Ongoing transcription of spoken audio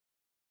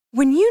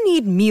When you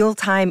need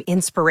mealtime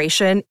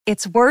inspiration,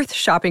 it's worth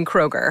shopping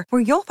Kroger,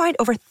 where you'll find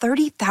over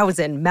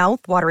 30,000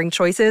 mouth-watering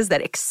choices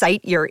that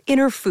excite your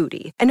inner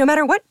foodie. And no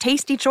matter what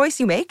tasty choice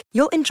you make,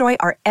 you'll enjoy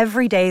our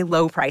everyday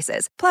low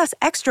prices, plus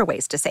extra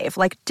ways to save,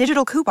 like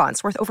digital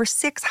coupons worth over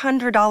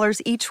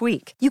 $600 each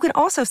week. You can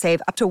also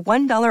save up to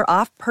 $1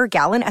 off per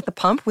gallon at the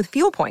pump with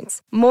fuel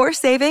points. More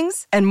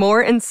savings and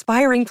more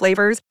inspiring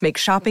flavors make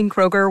shopping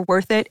Kroger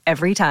worth it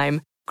every time.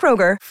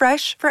 Kroger,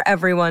 fresh for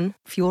everyone.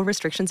 Fuel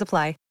restrictions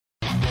apply.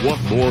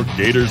 Want more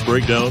Gators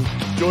Breakdown?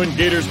 Join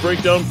Gators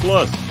Breakdown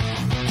Plus.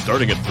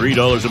 Starting at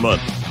 $3 a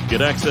month,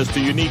 get access to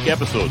unique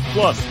episodes,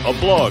 plus a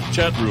blog,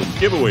 chat room,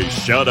 giveaways,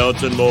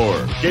 shout-outs, and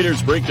more.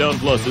 Gators Breakdown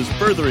Plus is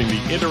furthering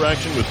the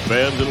interaction with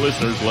fans and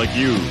listeners like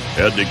you.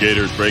 Head to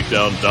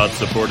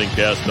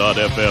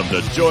gatorsbreakdown.supportingcast.fm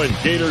to join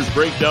Gators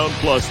Breakdown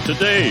Plus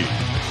today.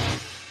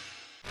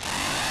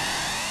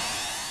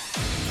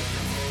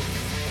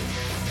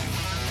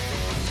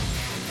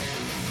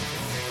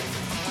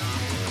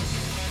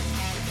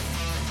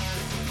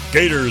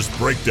 Gators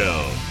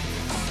Breakdown,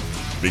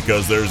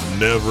 because there's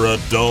never a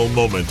dull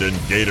moment in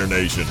Gator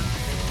Nation.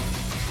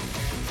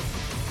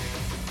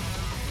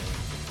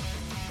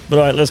 But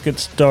all right, let's get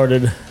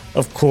started.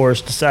 Of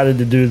course, decided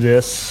to do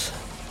this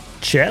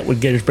chat with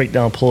Gators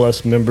Breakdown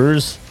Plus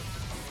members,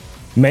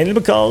 mainly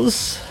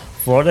because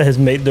Florida has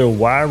made their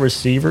wide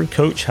receiver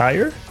coach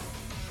hire.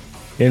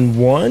 And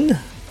one,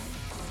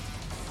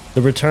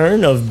 the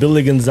return of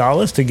Billy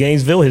Gonzalez to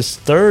Gainesville, his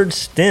third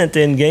stint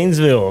in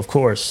Gainesville, of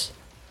course.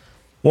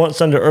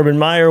 Once under Urban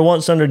Meyer,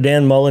 once under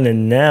Dan Mullen,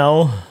 and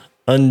now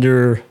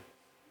under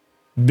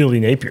Billy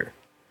Napier.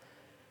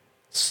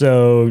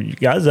 So, you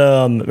guys,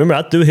 remember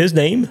I threw his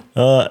name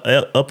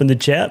up in the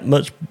chat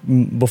much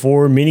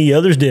before many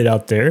others did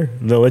out there.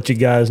 They'll let you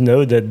guys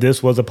know that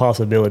this was a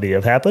possibility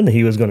of happening.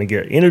 He was going to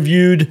get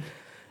interviewed,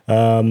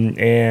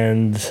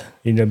 and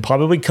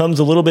probably comes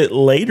a little bit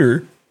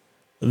later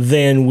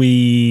than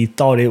we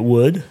thought it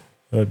would.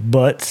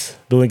 But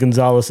Billy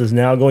Gonzalez is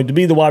now going to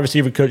be the wide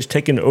receiver coach,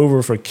 taking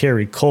over for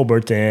Kerry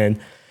Colbert, and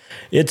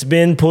it's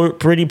been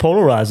pretty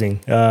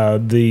polarizing.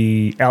 Out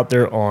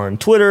there on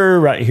Twitter,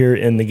 right here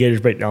in the Gators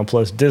Breakdown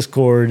Plus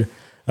Discord,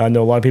 I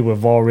know a lot of people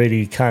have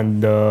already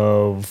kind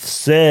of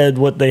said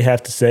what they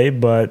have to say,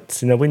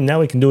 but now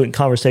we can do it in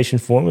conversation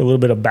form, a little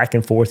bit of back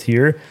and forth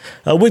here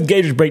with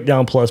Gators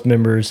Breakdown Plus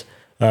members.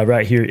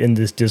 Right here in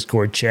this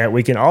Discord chat.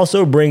 We can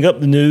also bring up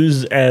the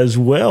news as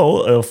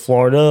well of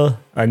Florida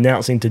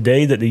announcing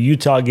today that the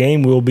Utah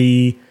game will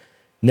be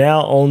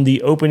now on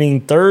the opening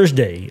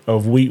Thursday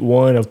of week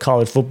 1 of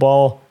college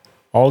football,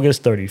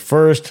 August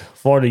 31st.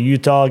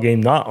 Florida-Utah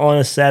game not on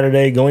a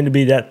Saturday, going to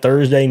be that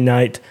Thursday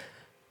night,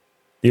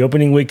 the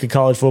opening week of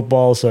college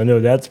football. So I know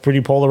that's a pretty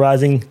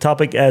polarizing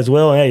topic as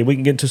well. Hey, we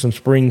can get to some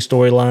spring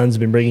storylines. I've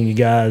been bringing you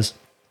guys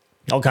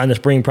all kinds of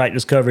spring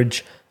practice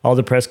coverage, all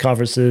the press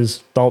conferences,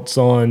 thoughts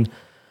on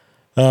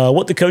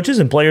what the coaches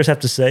and players have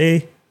to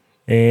say,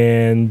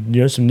 and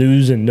some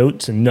news and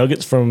notes and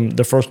nuggets from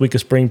the first week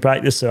of spring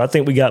practice. So I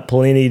think we got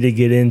plenty to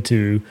get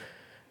into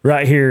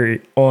right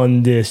here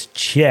on this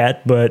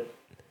chat. But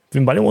if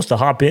anybody wants to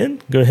hop in,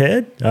 go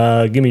ahead.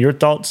 Give me your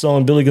thoughts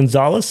on Billy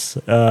Gonzalez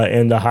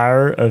and the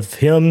hire of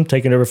him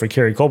taking over for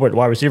Kerry Colbert, the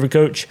wide receiver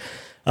coach.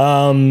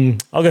 I'll go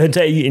ahead and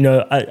tell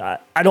you,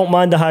 I don't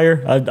mind the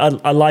hire.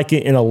 I like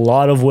it in a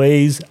lot of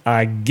ways.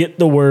 I get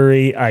the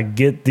worry. I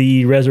get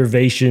the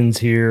reservations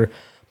here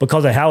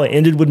because of how it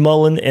ended with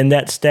Mullen and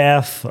that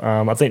staff.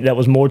 I think that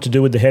was more to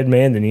do with the head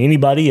man than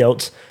anybody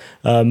else,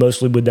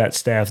 mostly with that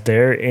staff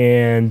there.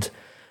 And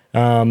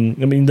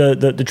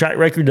the track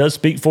record does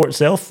speak for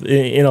itself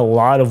in a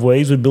lot of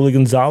ways with Billy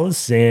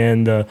Gonzalez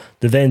and the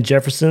Van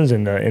Jeffersons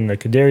and the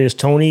Kadarius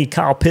Toney,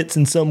 Kyle Pitts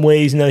in some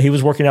ways. He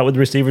was working out with the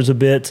receivers a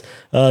bit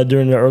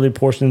during the early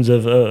portions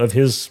of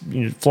his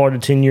Florida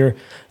tenure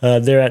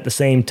there at the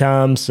same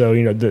time. So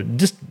the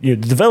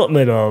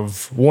development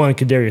of one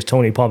Kadarius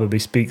Toney probably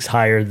speaks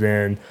higher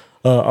than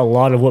a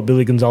lot of what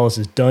Billy Gonzalez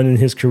has done in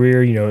his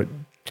career.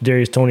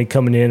 Kadarius Toney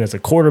coming in as a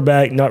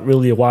quarterback, not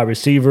really a wide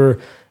receiver,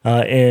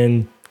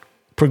 and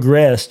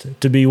progressed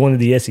to be one of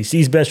the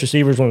SEC's best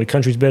receivers, one of the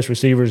country's best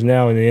receivers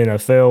now in the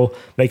NFL,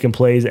 making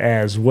plays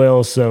as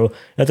well. So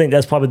I think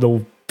that's probably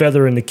the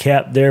feather in the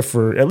cap there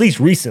for, at least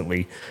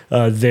recently,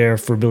 there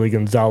for Billy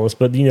Gonzalez.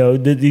 But,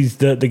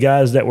 the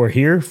guys that were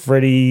here,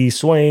 Freddie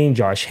Swain,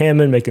 Josh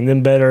Hammond, making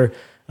them better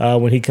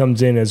when he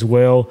comes in as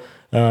well.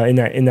 In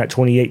that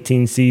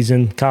 2018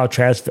 season. Kyle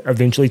Trask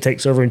eventually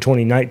takes over in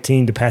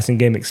 2019. The passing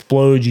game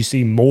explodes. You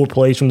see more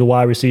plays from the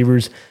wide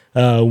receivers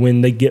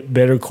when they get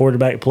better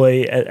quarterback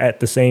play at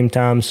the same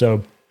time.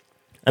 So,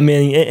 and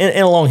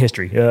a long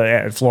history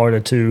at Florida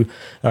too,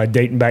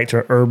 dating back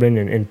to Urban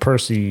and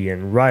Percy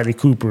and Riley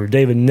Cooper,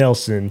 David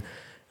Nelson.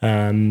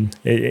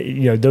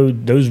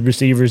 Those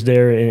receivers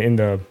there in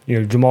the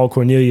Jamal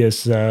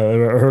Cornelius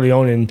early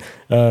on in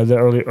the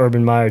early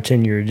Urban Meyer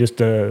tenure, just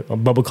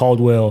Bubba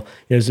Caldwell.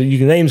 So you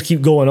can names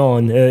keep going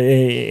on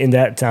in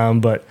that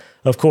time, but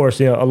of course,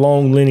 a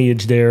long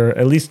lineage there,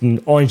 at least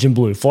in orange and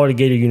blue, Florida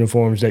Gator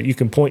uniforms that you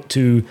can point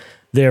to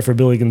there for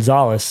Billy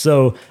Gonzalez.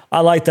 So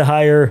I like the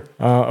hire.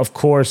 Of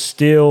course,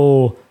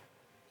 still,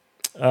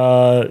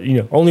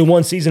 only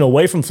one season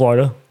away from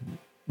Florida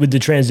with the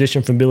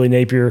transition from Billy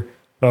Napier,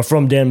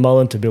 from Dan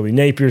Mullen to Billy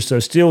Napier. So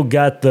still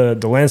got the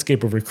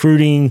landscape of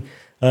recruiting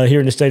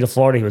here in the state of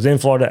Florida. He was in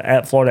Florida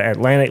at Florida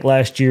Atlantic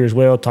last year as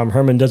well. Tom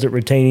Herman doesn't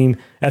retain him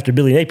after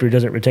Billy Napier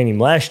doesn't retain him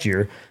last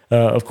year.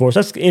 Of course,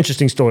 that's an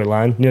interesting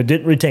storyline.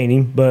 Didn't retain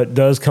him, but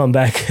does come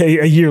back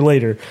a year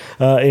later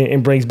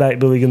and brings back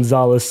Billy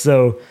Gonzalez.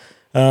 So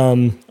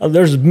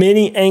there's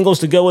many angles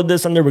to go with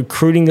this. I know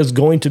recruiting is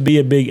going to be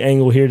a big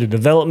angle here. The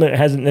development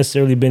hasn't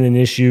necessarily been an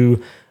issue.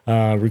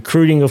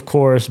 Recruiting, of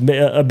course,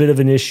 a bit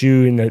of an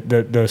issue. And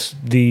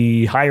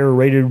the higher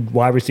rated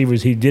wide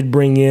receivers he did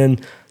bring in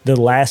the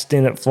last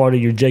stint at Florida,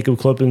 your Jacob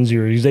Copeland,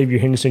 your Xavier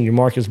Henderson, your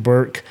Marcus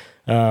Burke.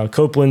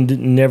 Copeland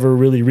never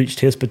really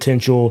reached his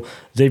potential.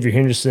 Xavier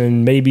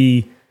Henderson,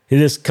 maybe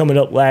this coming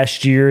up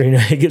last year,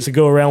 he gets to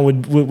go around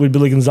with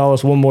Billy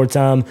Gonzalez one more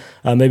time.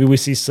 Maybe we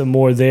see some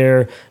more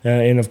there.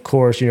 And of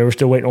course, we're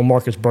still waiting on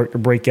Marcus Burke to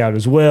break out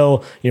as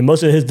well.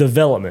 Most of his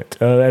development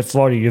at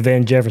Florida, your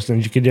Van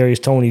Jeffersons, your Kadarius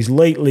Tonys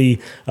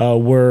lately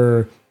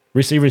were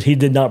receivers he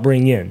did not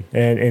bring in,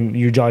 and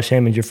your Josh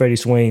Hammonds, your Freddie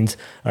Swains.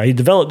 He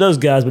developed those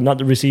guys, but not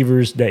the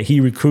receivers that he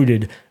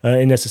recruited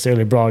and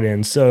necessarily brought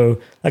in. So,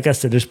 like I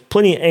said, there's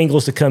plenty of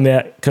angles to come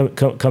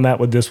out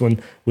with this one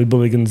with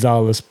Billy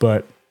Gonzalez,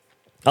 but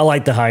I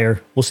like the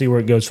hire. We'll see where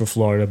it goes for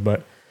Florida.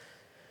 But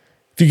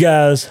if you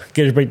guys,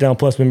 Gators Breakdown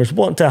Plus members,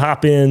 want to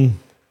hop in,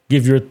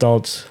 give your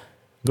thoughts,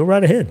 go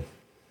right ahead.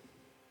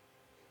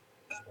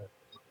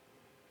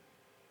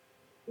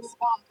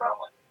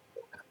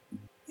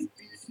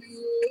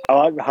 I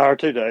like the hire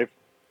too, Dave.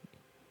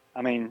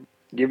 I mean,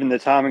 given the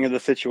timing of the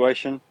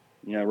situation,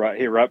 right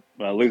here,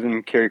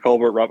 losing Kerry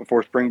Colbert right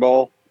before spring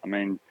ball. I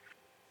mean,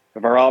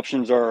 if our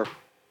options are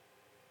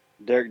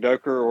Derek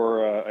Doker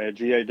or a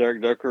GA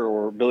Derek Doker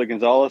or Billy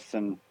Gonzalez,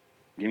 and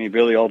give me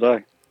Billy all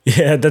day.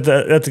 Yeah,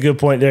 that's a good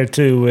point there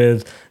too.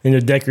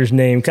 With Decker's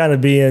name kind of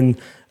being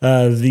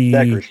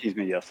Decker, excuse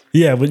me, yes.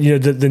 Yeah, but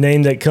the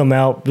name that come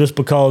out just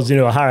because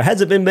a hire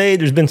hasn't been made.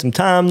 There's been some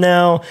time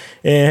now,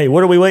 and hey,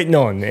 what are we waiting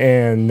on?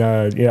 And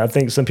I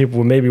think some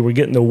people were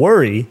getting the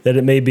worry that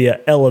it may be an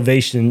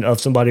elevation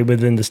of somebody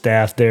within the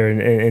staff there,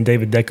 and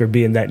David Decker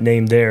being that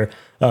name there,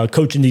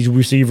 coaching these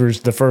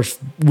receivers the first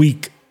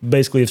week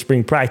basically of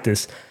spring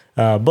practice.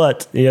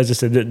 But as I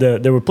said,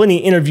 there were plenty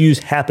of interviews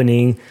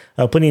happening,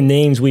 plenty of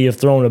names we have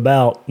thrown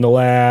about in the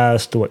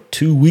last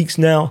 2 weeks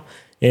now.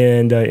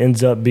 And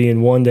ends up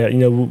being one that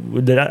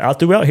that I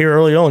threw out here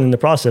early on in the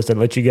process that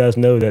let you guys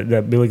know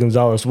that Billy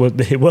Gonzalez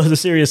was a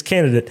serious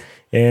candidate,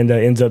 and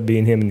ends up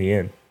being him in the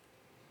end.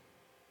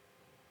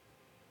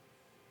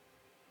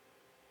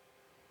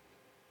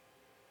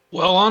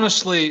 Well,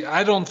 honestly,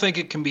 I don't think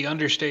it can be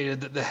understated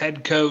that the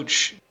head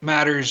coach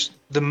matters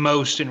the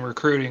most in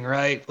recruiting,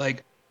 right?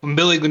 Like when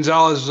Billy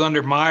Gonzalez was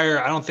under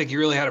Meyer, I don't think he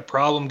really had a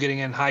problem getting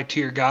in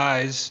high-tier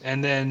guys,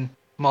 and then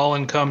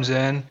Mullen comes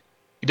in.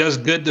 He does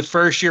good the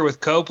first year with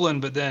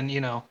Copeland, but then,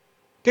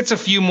 gets a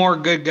few more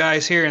good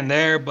guys here and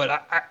there. But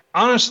I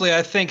honestly,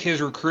 I think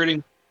his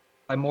recruiting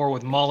more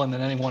with Mullen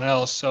than anyone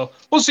else. So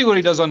we'll see what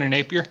he does under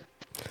Napier.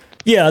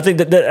 Yeah, I think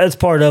that's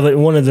part of it.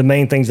 One of the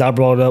main things I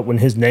brought up when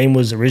his name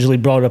was originally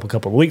brought up a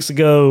couple of weeks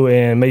ago,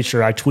 and made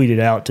sure I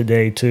tweeted out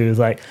today too, is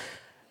like,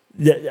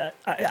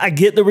 I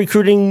get the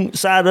recruiting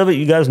side of it.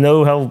 You guys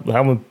know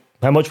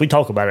how much we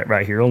talk about it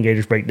right here on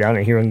Gators Breakdown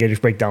and here on Gators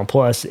Breakdown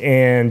Plus.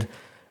 And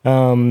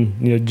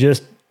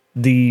just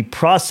the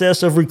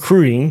process of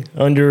recruiting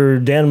under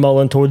Dan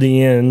Mullen toward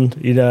the end,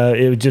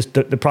 it was just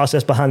the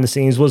process behind the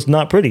scenes was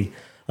not pretty.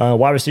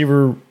 Wide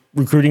receiver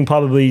recruiting,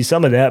 probably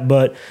some of that,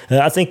 but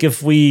I think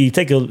if we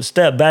take a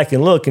step back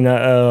and look, and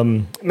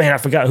I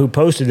forgot who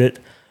posted it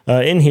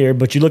in here,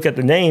 but you look at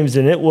the names,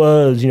 and it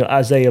was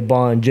Isaiah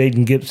Bond,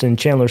 Jaden Gibson,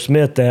 Chandler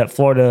Smith that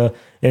Florida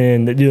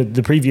and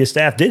the previous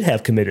staff did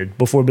have committed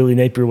before Billy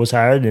Napier was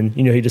hired, and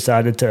he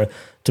decided to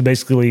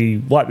basically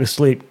wipe the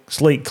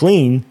slate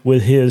clean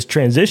with his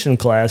transition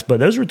class. But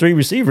those were three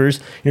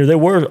receivers. They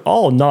were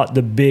all not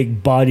the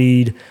big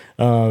body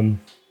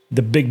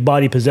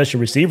possession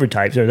receiver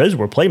types. Those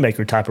were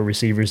playmaker type of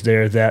receivers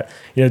there that,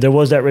 there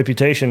was that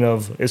reputation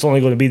of it's only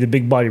going to be the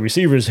big body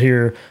receivers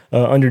here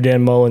under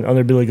Dan Mullen,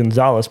 under Billy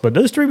Gonzalez. But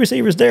those three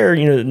receivers there,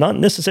 not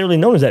necessarily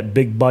known as that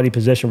big body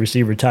possession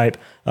receiver type.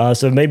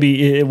 So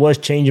maybe it was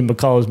changing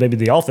because maybe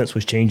the offense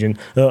was changing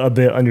a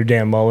bit under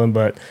Dan Mullen,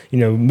 but,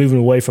 moving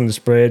away from the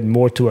spread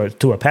more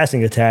to a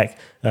passing attack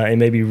and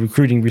maybe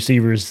recruiting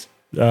receivers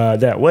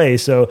that way.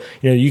 So,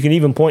 you can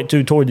even point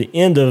toward the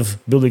end of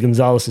Billy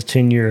Gonzalez's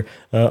tenure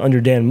under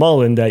Dan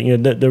Mullen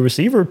that, the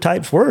receiver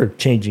types were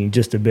changing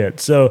just a bit.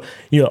 So,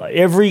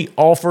 every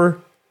offer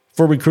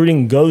for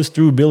recruiting goes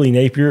through Billy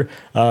Napier.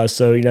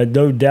 So,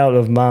 no doubt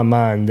of my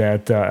mind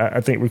that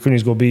I think recruiting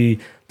is going to be,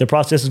 the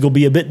process is going to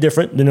be a bit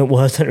different than it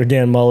was under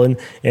Dan Mullen.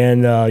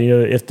 And,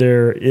 if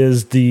there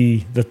is the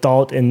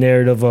thought and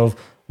narrative of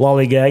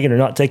lollygagging or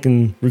not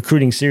taking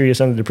recruiting serious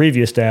under the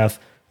previous staff,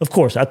 of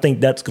course, I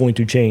think that's going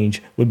to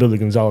change with Billy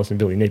Gonzalez and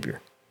Billy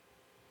Napier.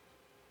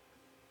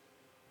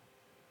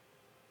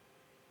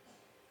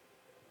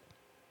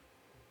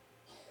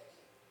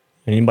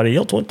 Anybody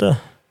else want to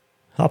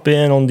hop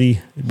in on the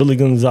Billy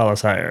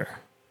Gonzalez hire?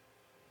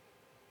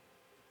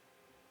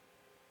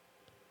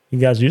 You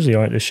guys usually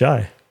aren't this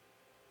shy.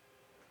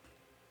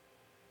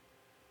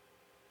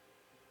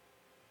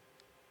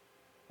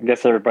 I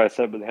guess everybody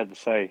said what they had to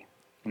say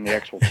in the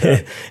actual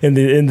chat. in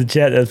the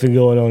chat that's been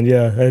going on,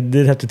 yeah. I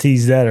did have to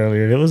tease that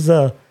earlier. It was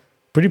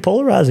pretty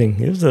polarizing.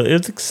 It was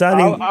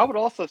exciting. I would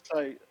also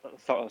say,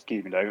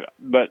 excuse me, David,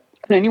 but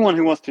anyone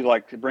who wants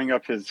to bring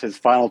up his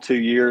final 2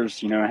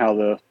 years,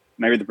 how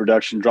maybe the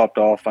production dropped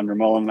off under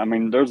Mullen. I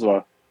mean, there's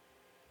a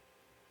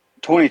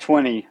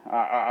 2020.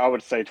 I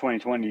would say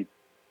 2020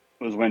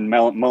 was when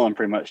Mullen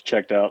pretty much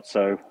checked out.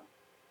 So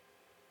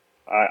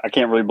I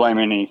can't really blame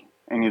any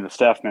of the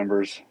staff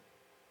members.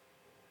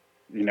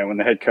 When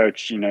the head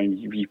coach,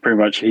 you pretty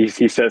much he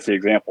sets the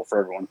example for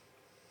everyone.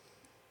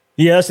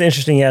 Yeah, that's the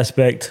interesting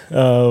aspect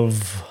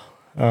of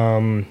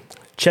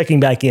checking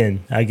back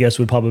in, I guess,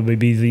 would probably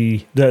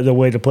be the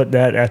way to put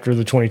that after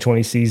the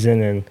 2020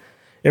 season and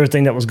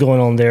everything that was going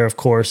on there, of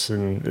course,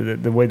 and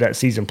the way that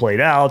season played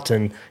out.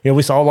 And,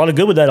 we saw a lot of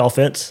good with that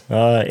offense.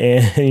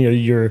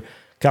 And, your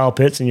Kyle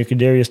Pitts and your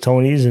Kadarius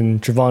Tonys and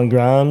Trevon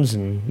Grimes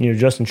and,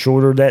 Justin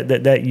Shorter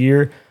that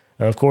year.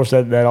 Of course,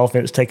 that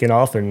offense taking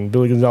off and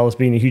Billy Gonzalez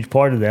being a huge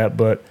part of that.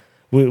 But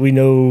we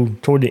know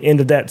toward the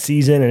end of that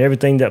season and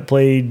everything that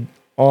played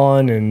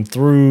on and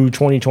through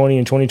 2020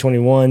 and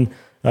 2021,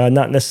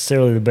 not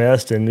necessarily the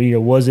best. And,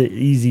 was it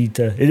easy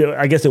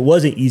I guess it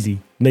wasn't easy.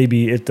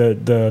 Maybe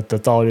the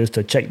thought is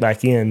to check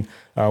back in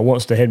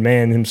once the head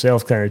man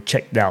himself kind of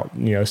checked out,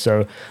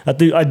 So I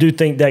do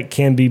think that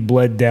can be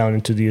bled down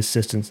into the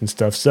assistants and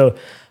stuff. So,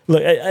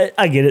 look,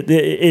 I get it.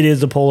 It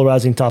is a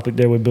polarizing topic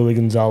there with Billy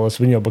Gonzalez,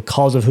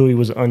 because of who he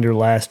was under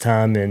last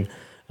time.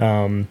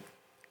 And,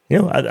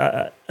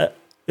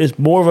 it's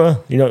more of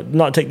a,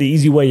 not take the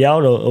easy way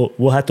out.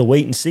 We'll have to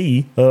wait and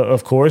see,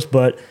 of course.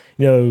 But,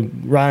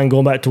 Ryan,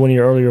 going back to one of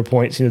your earlier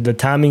points, the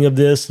timing of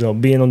this,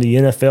 being on the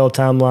NFL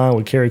timeline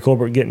with Kerry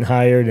Colbert getting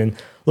hired. And,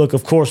 look,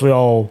 of course, we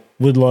all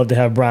would love to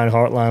have Brian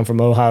Hartline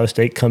from Ohio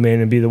State come in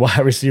and be the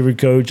wide receiver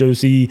coach,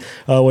 OC,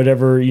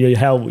 whatever,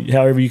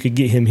 however you could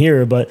get him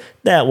here, but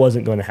that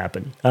wasn't going to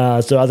happen.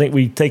 So I think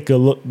we take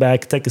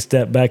a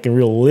step back and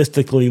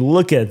realistically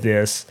look at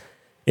this.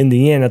 In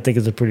the end, I think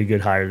it's a pretty good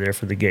hire there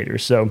for the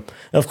Gators. So,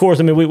 of course,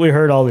 we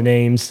heard all the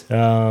names,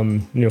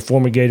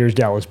 former Gators,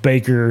 Dallas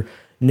Baker,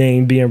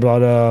 name being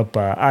brought up,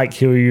 Ike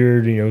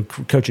Hilliard,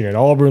 coaching at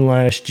Auburn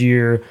last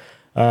year.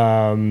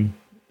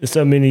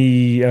 So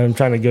many, I'm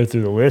trying to go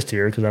through the list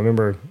here because I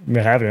remember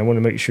having it. I want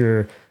to make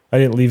sure I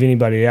didn't leave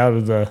anybody out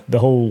of the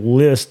whole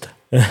list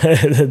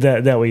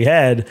that we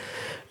had.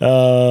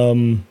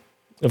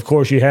 Of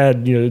course, you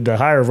had the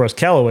hire of Russ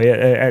Callaway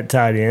at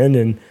tight end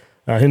and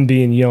him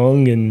being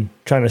young and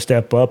trying to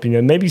step up.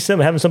 Maybe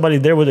having somebody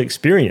there with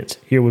experience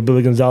here with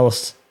Billy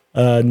Gonzalez,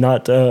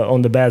 not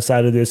on the bad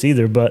side of this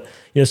either. But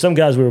some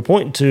guys we were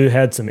pointing to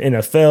had some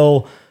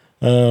NFL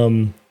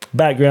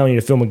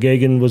background. Phil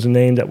McGagan was a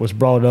name that was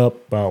brought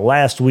up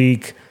last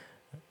week.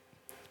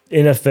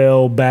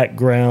 NFL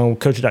background,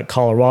 coached at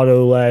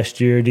Colorado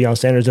last year. Deion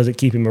Sanders doesn't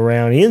keep him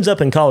around. He ends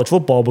up in college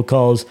football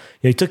because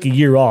he took a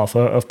year off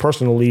of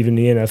personal leave in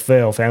the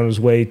NFL, found his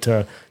way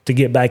to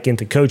get back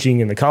into coaching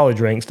in the college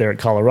ranks there at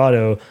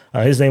Colorado.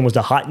 His name was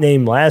the hot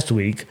name last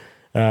week,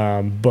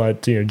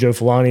 but Joe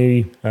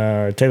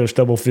Filani, Taylor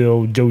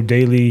Stubblefield, Joe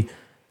Daly,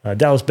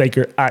 Dallas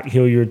Baker, Ike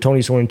Hilliard, Tony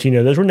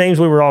Sorrentino. Those were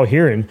names we were all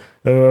hearing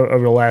over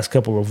the last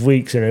couple of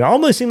weeks, and it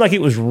almost seemed like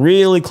it was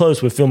really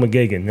close with Phil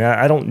McGagan.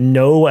 I don't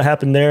know what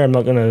happened there. I'm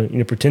not going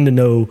to pretend to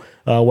know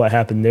what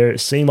happened there. It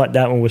seemed like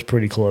that one was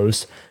pretty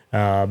close,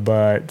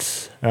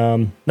 but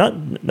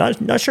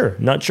not sure.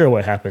 Not sure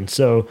what happened.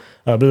 So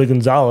Billy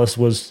Gonzalez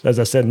was, as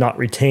I said, not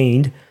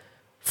retained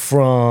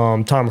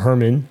from Tom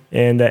Herman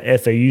and that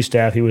FAU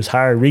staff. He was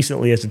hired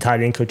recently as the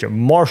tight end coach at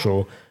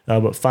Marshall,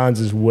 but finds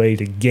his way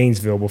to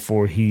Gainesville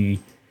before he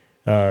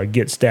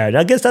gets stabbed.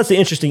 I guess that's the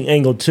interesting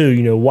angle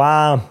too.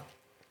 Why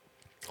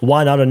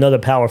not another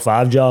Power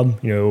 5 job?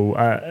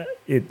 I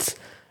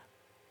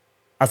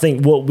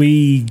think what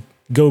we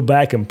go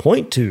back and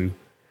point to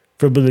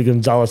for Billy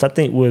Gonzalez, I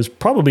think was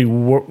probably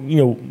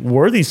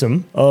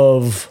worthysome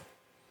of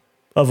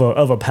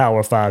a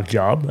Power 5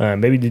 job.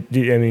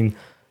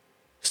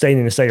 Staying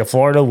in the state of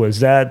Florida, was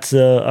that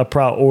a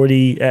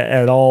priority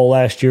at all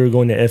last year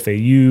going to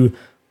FAU?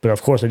 But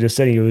of course, I just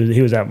said he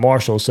was at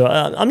Marshall, so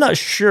I'm not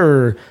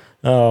sure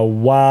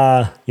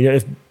why.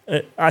 If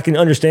I can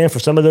understand for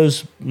some of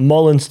those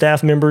Mullen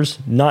staff members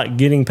not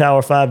getting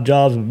Power 5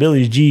 jobs, but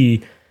Billy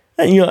G,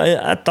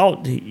 I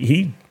thought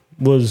there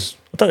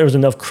was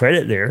enough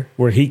credit there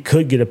where he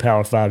could get a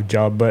Power 5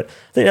 job. But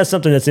I think that's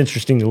something that's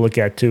interesting to look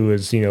at too.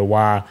 Is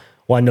why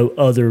no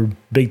other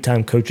big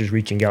time coaches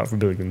reaching out for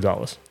Billy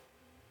Gonzalez.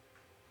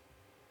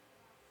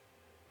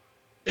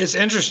 It's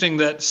interesting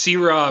that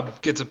C-Rob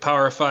gets a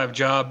Power 5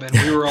 job, and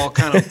we were all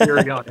kind of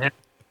weary on him.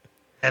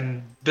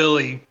 And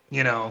Billy,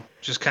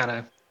 just kind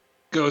of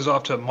goes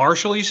off to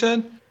Marshall, you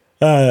said?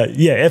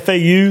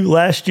 FAU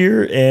last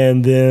year,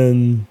 and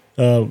then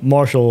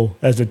Marshall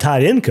as the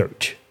tight end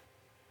coach.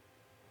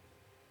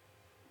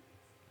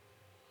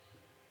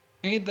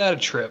 Ain't that a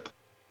trip?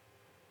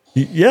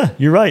 Yeah,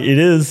 you're right. It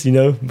is,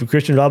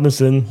 Christian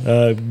Robinson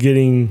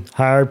getting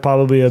hired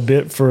probably a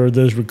bit for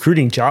those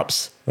recruiting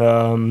chops.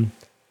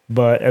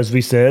 But as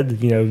we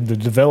said, the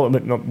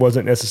development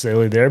wasn't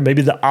necessarily there.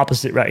 Maybe the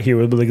opposite right here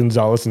with Billy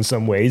Gonzalez in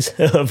some ways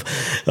of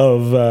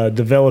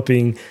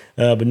developing,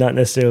 but not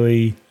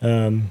necessarily.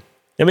 The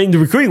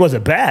recruiting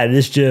wasn't bad.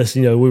 It's just,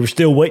 we were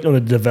still waiting on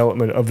the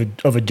development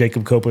of a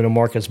Jacob Copeland, a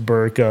Marcus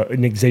Burke,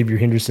 Nick Xavier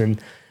Henderson,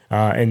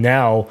 and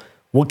now.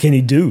 What can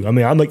he do?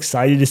 I'm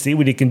excited to see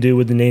what he can do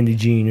with the Andy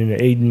Jean and the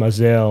Aiden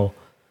Mizell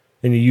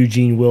and the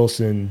Eugene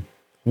Wilson.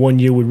 1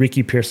 year with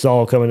Ricky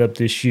Pearsall coming up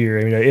this year.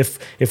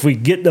 If we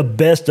get the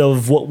best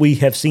of what we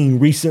have seen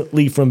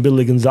recently from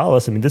Billy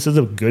Gonzalez, this is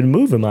a good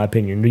move in my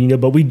opinion.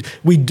 But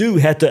we do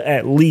have to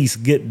at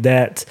least get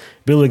that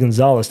Billy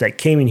Gonzalez that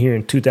came in here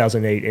in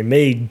 2008 and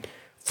made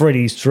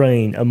Freddie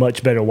Strain a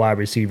much better wide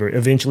receiver,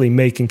 eventually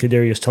making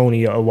Kadarius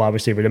Toney a wide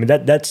receiver.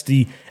 That's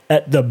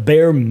at the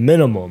bare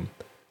minimum.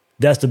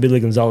 That's the Billy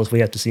Gonzalez we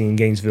have to see in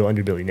Gainesville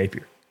under Billy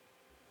Napier.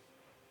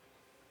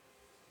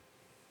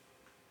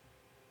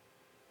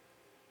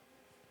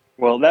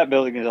 Well, that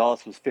Billy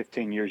Gonzalez was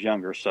 15 years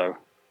younger, so.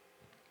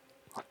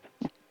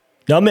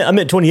 No, I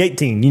meant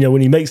 2018.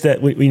 When he makes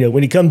that,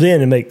 when he comes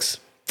in and makes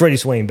Freddie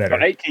Swain better.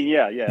 18,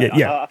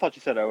 yeah. I thought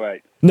you said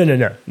 08. No.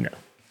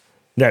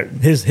 That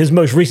his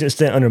most recent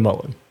stint under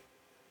Mullen.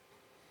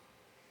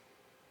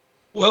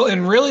 Well,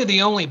 and really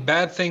the only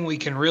bad thing we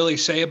can really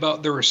say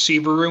about the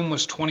receiver room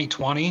was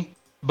 2020,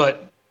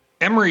 but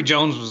Emory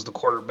Jones was the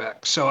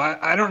quarterback. So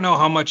I don't know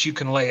how much you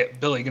can lay at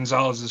Billy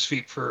Gonzalez's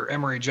feet for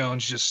Emory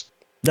Jones just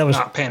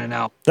not panning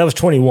out. That was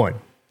 21.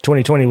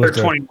 2020 was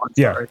 21.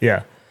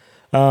 Yeah.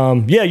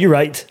 Yeah, you're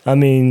right.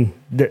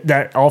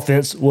 That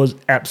offense was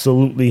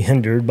absolutely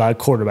hindered by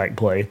quarterback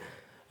play.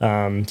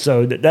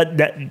 So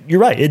that you're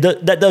right.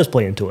 That does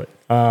play into it.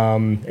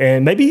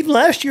 And maybe even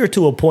last year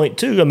to a point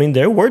too.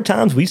 There were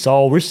times we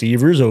saw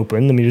receivers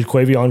open.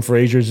 Jaquavion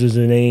Frazier's is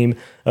the name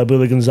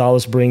Billy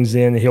Gonzalez brings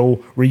in.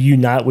 He'll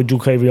reunite with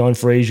Jaquavion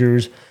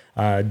Frazier's.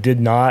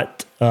 Did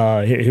not,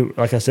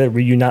 like I said,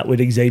 reunite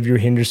with Xavier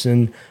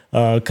Henderson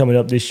coming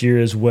up this year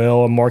as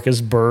well.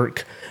 Marcus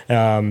Burke.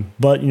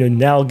 But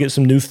now get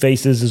some new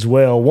faces as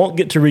well. Won't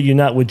get to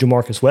reunite with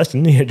Jamarcus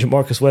Weston.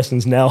 Jamarcus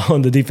Weston's now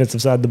on the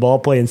defensive side of the ball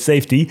playing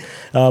safety.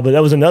 But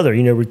that was another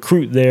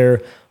recruit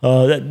there.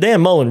 That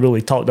Dan Mullen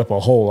really talked up a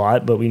whole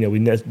lot, but we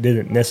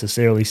didn't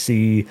necessarily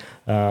see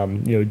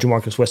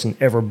Jamarcus Weston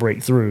ever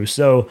break through.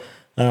 So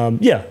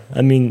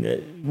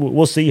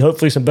we'll see.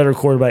 Hopefully, some better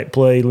quarterback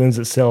play lends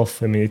itself.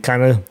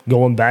 Kind of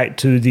going back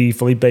to the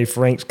Felipe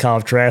Franks,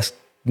 Kyle Trask.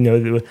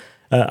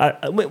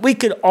 We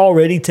could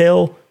already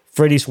tell.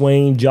 Freddie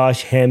Swain,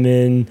 Josh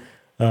Hammond,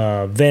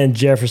 Van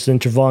Jefferson,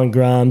 Trevon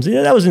Grimes.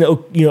 That was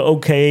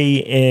okay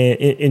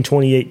in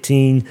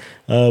 2018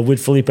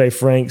 with Felipe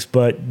Franks,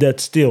 but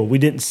that's still, we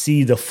didn't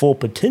see the full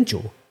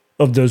potential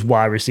of those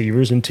wide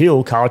receivers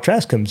until Kyle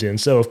Trask comes in.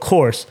 So, of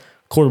course,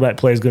 quarterback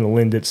play is going to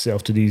lend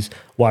itself to these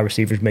wide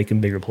receivers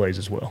making bigger plays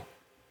as well.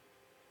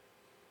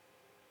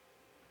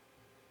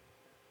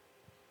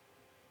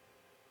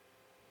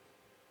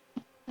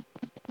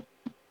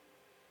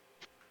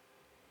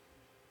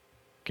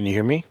 Can you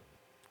hear me?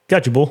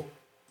 Got you, Bull.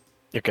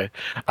 Okay.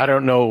 I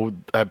don't know.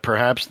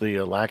 Perhaps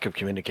the lack of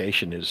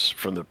communication is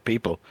from the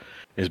people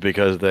is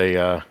because they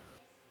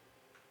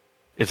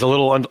it's a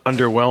little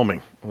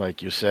underwhelming,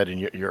 like you said in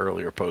your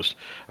earlier post.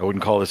 I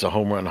wouldn't call this a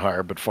home run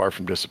hire, but far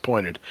from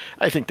disappointed.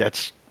 I think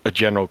that's a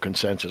general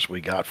consensus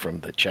we got from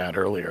the chat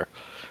earlier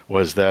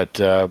was that,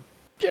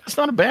 it's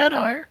not a bad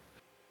hire,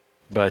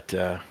 but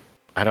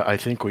I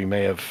think we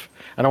may have,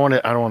 I don't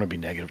want to be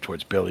negative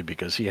towards Billy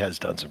because he has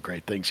done some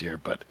great things here,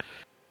 but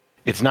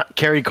it's not.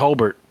 Kerry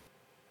Colbert,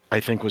 I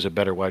think, was a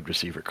better wide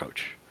receiver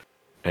coach.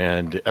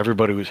 And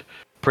everybody was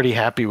pretty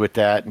happy with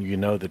that.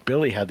 And that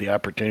Billy had the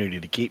opportunity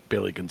to keep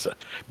Billy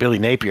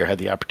Napier had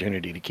the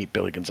opportunity to keep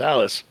Billy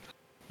Gonzalez.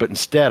 But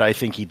instead, I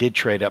think he did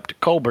trade up to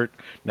Colbert.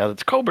 Now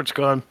that Colbert's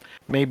gone,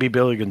 maybe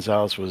Billy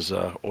Gonzalez was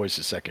always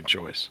his second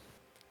choice.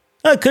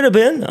 It could have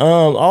been.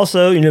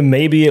 Also,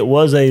 maybe it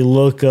was a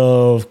look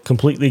of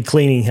completely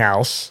cleaning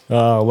house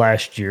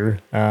last year.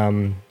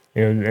 And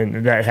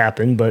that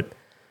happened. But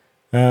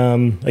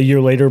a year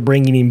later,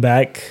 bringing him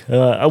back,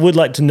 I would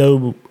like to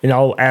know, and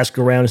I'll ask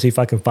around and see if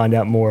I can find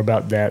out more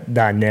about that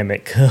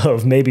dynamic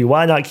of maybe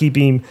why not keep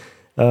him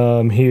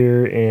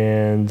here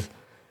and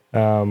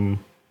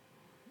then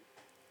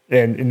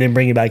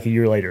bring him back a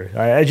year later.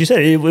 As you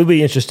said, it would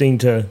be interesting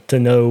to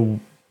know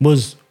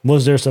was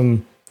there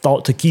some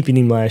thought to keeping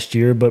him last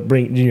year, but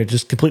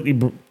just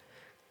completely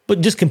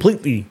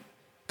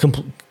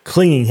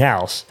cleaning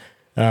house.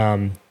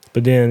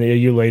 But then a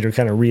year later,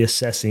 kind of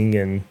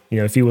reassessing, and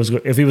if he was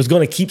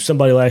going to keep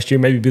somebody last year,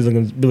 maybe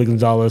Billy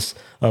Gonzalez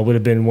would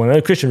have been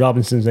one. Christian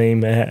Robinson's name,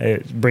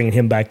 bringing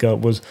him back up,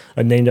 was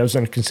a name that was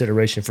under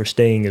consideration for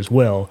staying as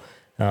well.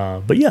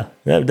 But yeah,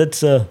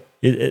 that's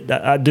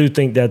I do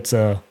think that's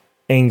a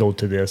angle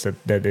to this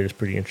that is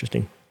pretty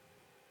interesting.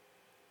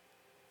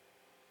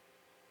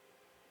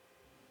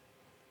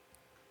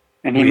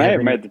 And he may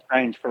have made the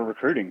change for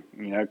recruiting.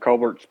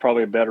 Colbert's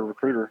probably a better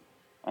recruiter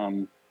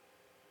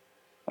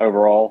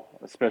overall,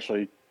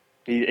 especially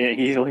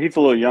he's a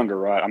little younger,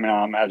 right? I mean,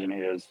 I imagine he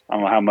is. I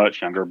don't know how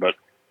much younger, but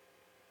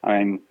I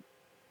mean,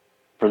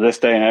 for this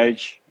day and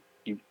age,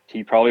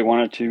 he probably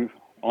wanted to,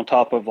 on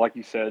top of, like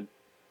you said,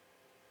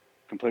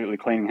 completely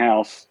cleaning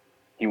house,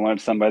 he wanted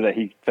somebody that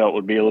he felt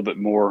would be a little bit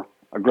more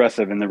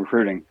aggressive in the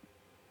recruiting.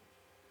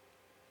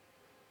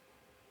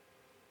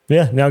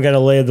 Yeah, now got a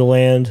lay of the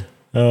land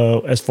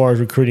as far as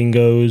recruiting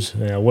goes,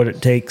 what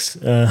it takes.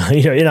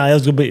 NIL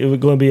is going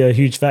to be a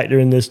huge factor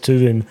in this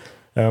too.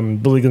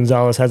 And Billy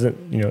Gonzalez hasn't,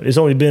 it's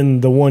only been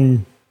the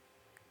one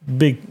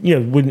big,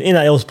 when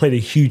NIL's played a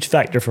huge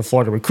factor for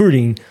Florida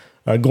recruiting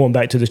going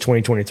back to the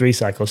 2023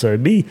 cycle. So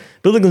it'd be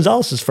Billy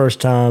Gonzalez's first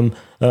time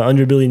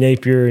under Billy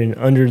Napier and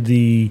under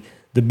the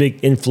big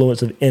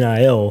influence of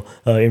NIL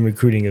in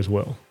recruiting as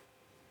well.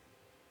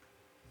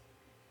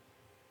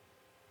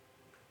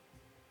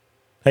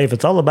 Hey, if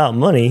it's all about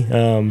money,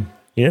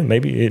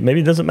 maybe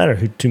it doesn't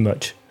matter too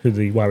much who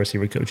the wide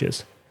receiver coach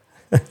is.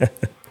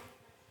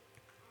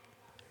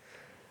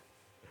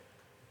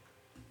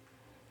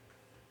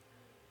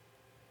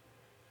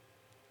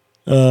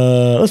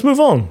 Let's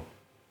move on.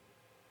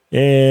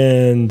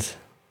 And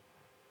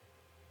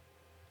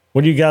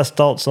what are you guys'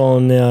 thoughts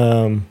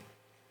on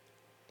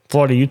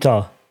Florida,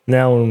 Utah,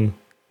 now on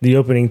the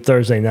opening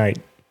Thursday night,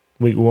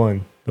 week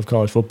 1 of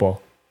college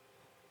football?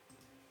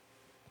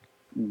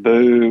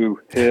 Boo,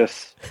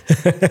 hiss.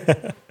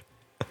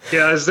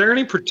 Yeah, is there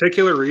any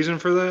particular reason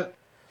for that?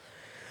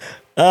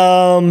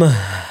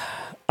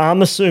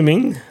 I'm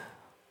assuming,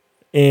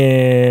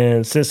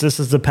 and since this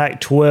is the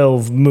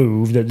Pac-12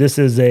 move, that this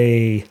is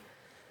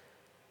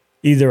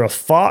either a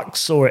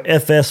Fox or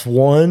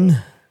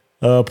FS1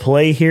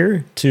 play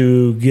here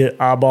to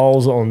get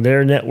eyeballs on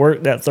their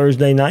network that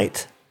Thursday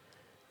night.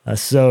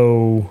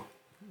 So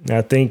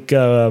I think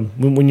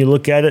when you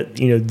look at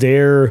it,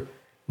 their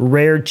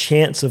rare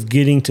chance of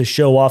getting to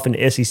show off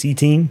an SEC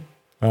team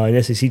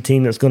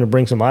that's going to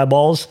bring some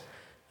eyeballs,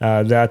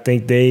 that I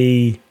think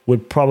they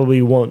would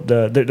probably want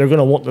they're going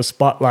to want the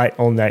spotlight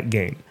on that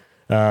game.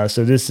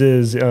 So this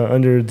is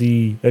under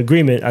the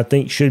agreement, I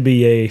think should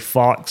be a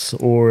Fox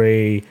or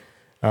a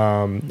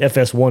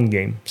FS1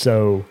 game.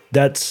 So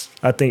that's,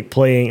 I think,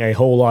 playing a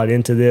whole lot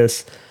into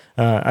this.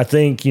 I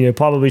think,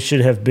 probably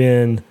should have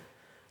been,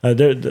 I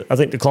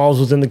think the clause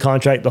was in the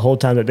contract the whole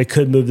time that they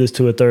could move this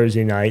to a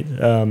Thursday night.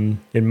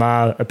 In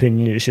my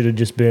opinion, it should have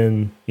just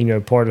been,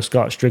 part of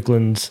Scott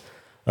Strickland's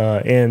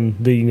and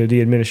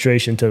the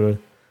administration to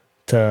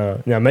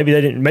now maybe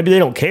they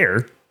don't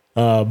care,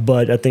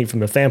 but I think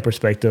from a fan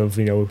perspective,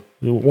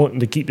 wanting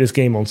to keep this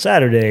game on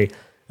Saturday,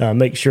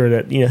 make sure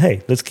that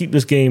hey, let's keep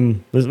this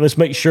game. Let's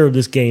make sure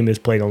this game is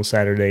played on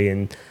Saturday,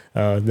 and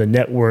the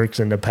networks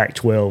and the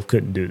Pac-12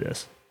 couldn't do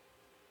this.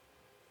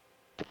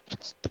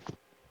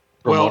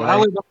 Well, I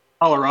live in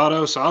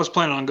Colorado, so I was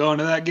planning on going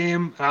to that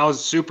game, and I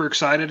was super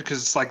excited because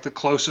it's like the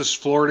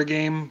closest Florida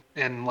game,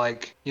 and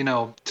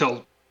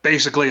till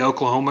basically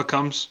Oklahoma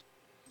comes.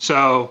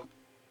 So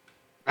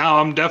now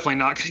I'm definitely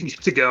not going to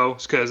get to go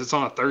because it's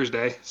on a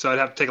Thursday, so I'd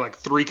have to take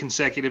 3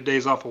 consecutive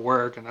days off of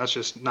work, and that's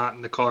just not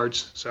in the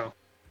cards. So.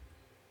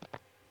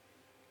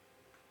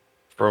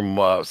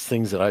 From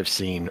things that I've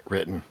seen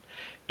written,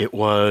 it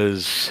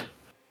was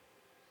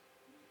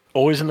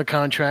always in the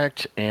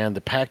contract, and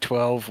the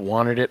Pac-12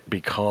 wanted it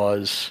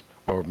because,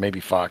 or maybe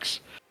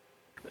Fox,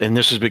 and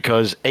this is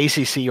because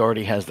ACC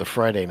already has the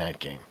Friday night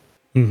game.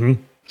 Mm-hmm.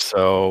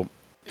 So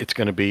it's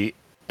going to be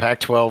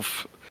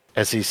Pac-12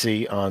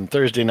 SEC on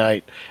Thursday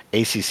night,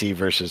 ACC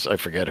versus I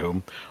forget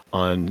whom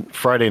on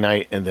Friday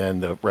night, and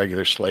then the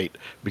regular slate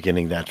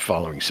beginning that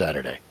following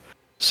Saturday.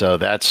 So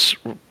that's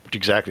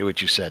exactly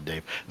what you said,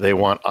 Dave. They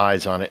want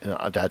eyes on it,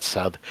 and that's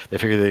how they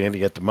figure they're going to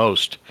get the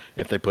most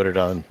if they put it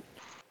on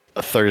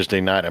a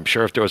Thursday night. I'm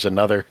sure if there was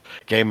another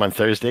game on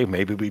Thursday,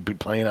 maybe we'd be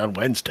playing on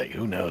Wednesday.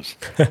 Who knows?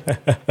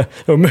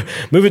 Or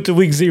move it to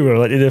week 0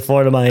 like they did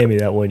Florida Miami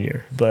that one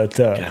year. But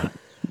it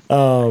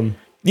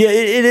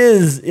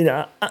is.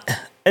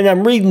 And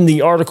I'm reading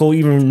the article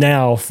even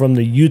now from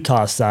the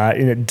Utah side,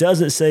 and it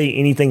doesn't say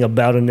anything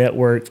about a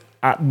network.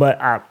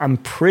 But I'm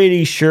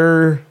pretty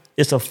sure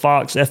it's a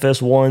Fox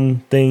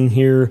FS1 thing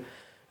here,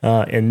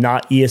 and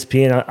not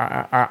ESPN.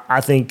 I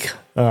think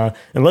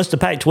unless the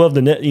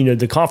Pac-12,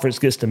 the conference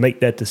gets to make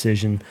that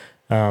decision,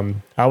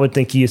 I would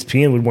think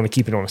ESPN would want to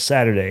keep it on a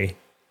Saturday.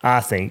 I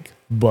think,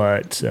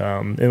 but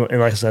and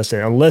like I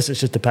said, unless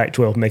it's just the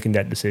Pac-12 making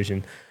that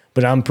decision,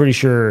 but I'm pretty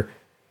sure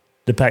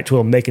the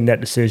Pac-12 making that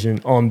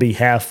decision on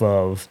behalf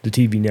of the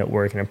TV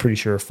network, and I'm pretty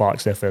sure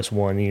Fox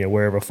FS1,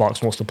 wherever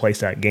Fox wants to place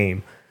that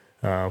game,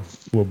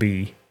 will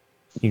be,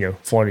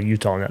 Florida,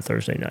 Utah on that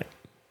Thursday night.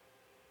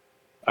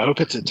 I hope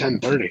it's at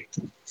 10:30.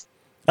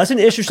 That's an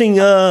interesting.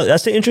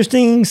 That's the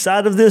interesting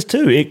side of this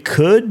too. It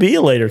could be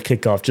a later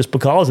kickoff just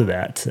because of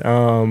that.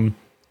 Oh,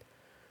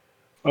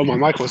 my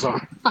mic was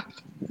on.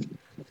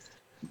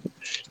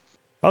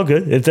 Oh,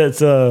 good. If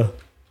that's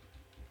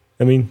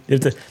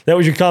if that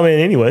was your comment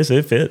anyway, so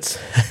it fits.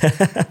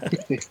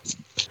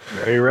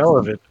 Very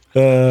relevant.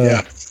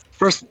 Yeah.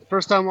 First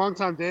time, long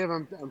time, Dave.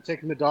 I'm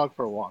taking the dog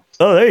for a walk.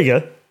 Oh, there you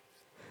go.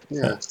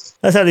 Yeah.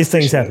 That's how these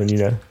things happen,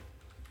 because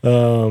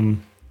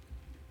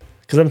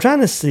I'm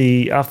trying to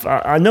see.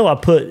 I know I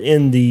put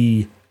in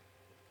the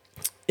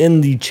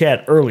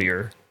chat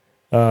earlier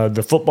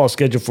the football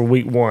schedule for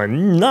week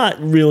 1. Not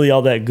really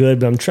all that good,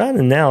 but I'm trying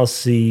to now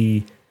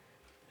see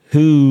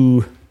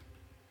who's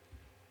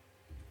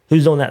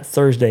on that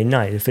Thursday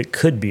night. If it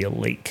could be a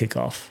late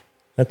kickoff,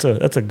 that's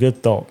a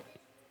good thought.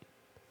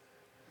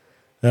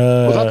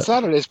 Well, that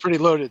Saturday is pretty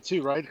loaded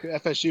too, right?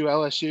 FSU,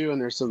 LSU, and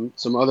there's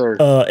some other.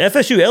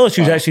 FSU,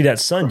 LSU is actually that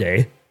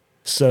Sunday,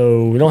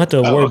 so we don't have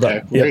to worry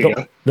about.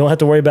 Yeah, don't have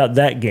to worry about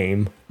that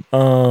game.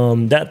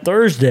 That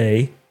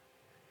Thursday,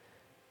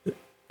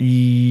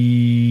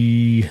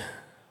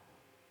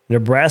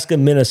 Nebraska,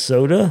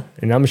 Minnesota,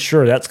 and I'm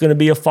sure that's going to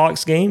be a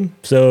Fox game.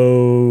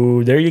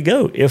 So there you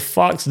go. If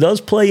Fox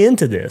does play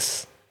into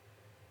this,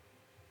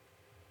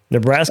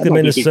 Nebraska,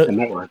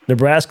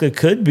 Nebraska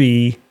could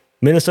be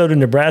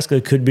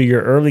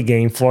your early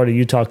game. Florida,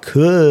 Utah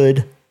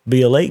could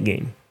be a late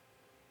game.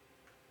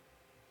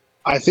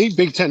 I think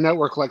Big Ten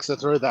Network likes to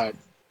throw that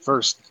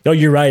first. Oh,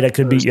 you're right. That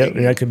could be. Yep,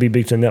 that could be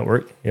Big Ten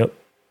Network. Yep.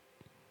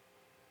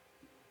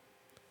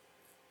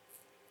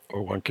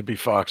 Or one could be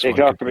Fox. One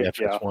could be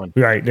FS1.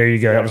 Right, there you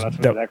go. Yeah, that's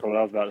exactly what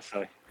I was about to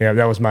say. Yeah,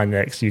 that was my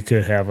next. You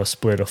could have a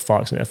split of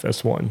Fox and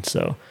FS1.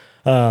 So,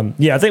 I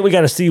think we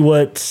got to see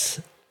what.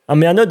 I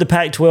mean, I know the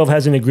Pac-12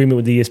 has an agreement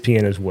with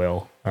ESPN as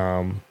well.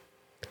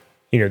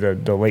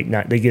 The late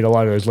night, they get a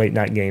lot of those late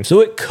night games.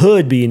 So it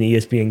could be an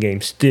ESPN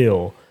game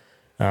still.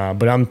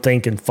 But I'm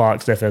thinking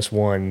Fox,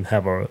 FS1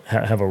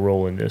 have a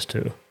role in this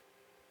too.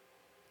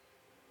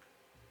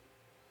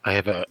 I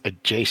have an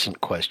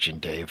adjacent question,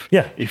 Dave.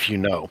 Yeah. If you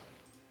know.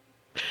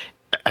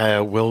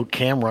 Will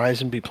Cam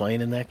Rising be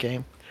playing in that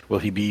game? Will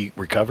he be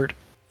recovered?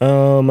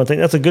 I think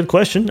that's a good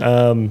question.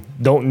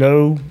 Don't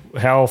know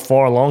how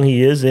far along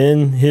he is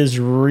in his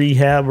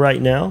rehab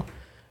right now.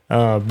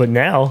 But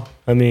now,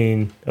 I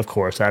mean, of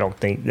course, I don't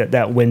think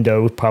that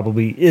window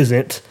probably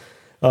isn't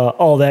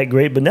all that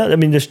great. But now, I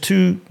mean, there's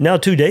 2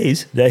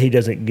 days that he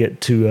doesn't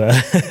get to.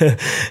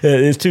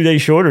 It's 2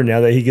 days shorter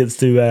now that he gets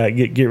to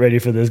get ready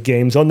for this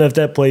game. So I don't know if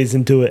that plays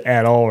into it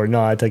at all or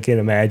not. I can't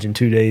imagine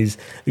 2 days.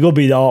 It's going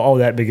to be all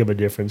that big of a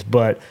difference.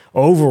 But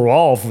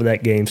overall, for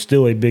that game,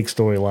 still a big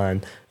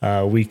storyline.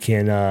 We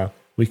can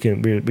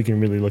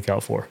really look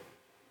out for.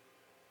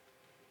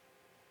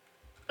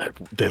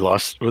 They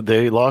lost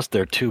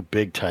their 2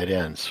 big tight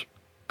ends,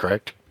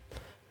 correct?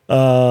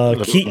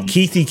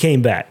 Keithy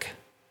came back.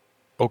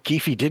 Oh,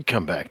 Keefe did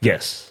come back.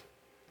 Yes.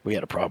 We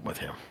had a problem with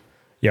him.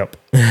 Yep.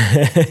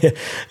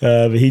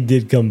 But he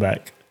did come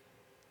back.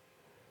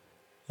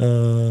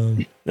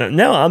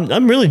 Now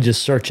I'm really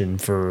just searching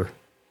for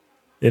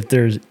if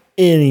there's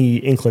any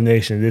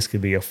inclination this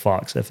could be a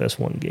Fox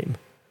FS1 game.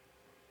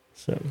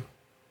 So,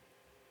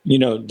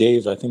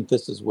 Dave, I think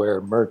this is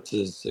where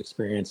Mertz's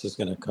experience is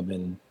going to come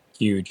in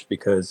huge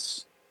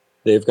because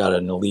they've got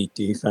an elite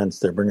defense.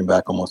 They're bringing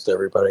back almost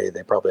everybody.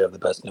 They probably have the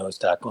best nose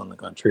tackle in the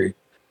country.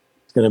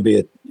 It's going to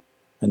be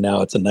and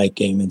now it's a night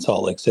game in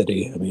Salt Lake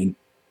City. I mean,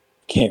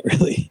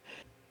 you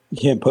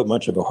can't put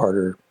much of a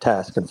harder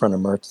task in front of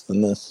Mertz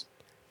than this.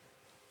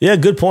 Yeah,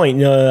 good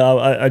point.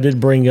 I did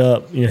bring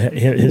up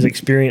his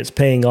experience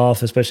paying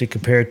off, especially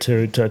compared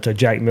to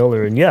Jack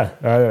Miller, and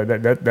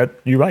that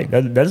you're right.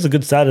 That is a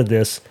good side of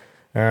this.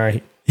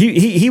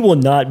 He will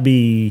not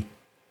be.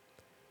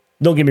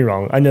 Don't get me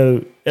wrong. I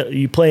know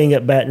you playing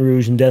at Baton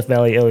Rouge and Death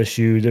Valley,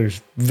 LSU.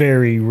 There's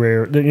very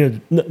rare.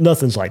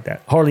 Nothing's like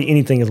that. Hardly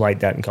anything is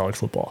like that in college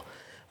football.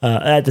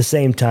 At the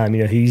same time,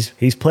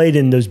 he's played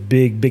in those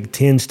Big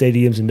Ten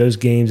stadiums and those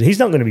games. He's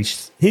not going to be.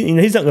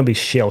 He's not going to be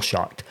shell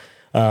shocked.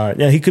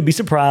 Now he could be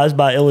surprised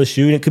by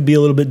LSU, and it could be a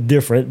little bit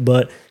different,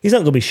 but he's not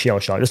going to be shell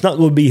shocked. It's not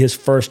going to be his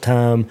first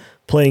time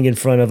playing in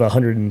front of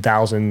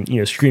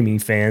 100,000 screaming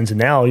fans. And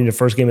now in the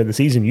first game of the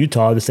season,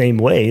 Utah the same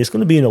way. It's going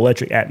to be an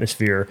electric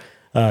atmosphere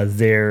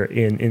there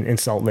in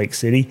Salt Lake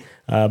City.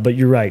 But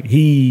you're right.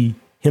 He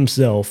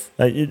himself,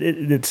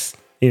 it's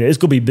going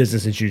to be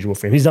business as usual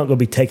for him. He's not going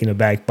to be taken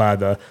aback by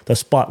the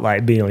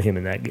spotlight being on him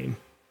in that game.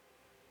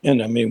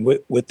 And I mean,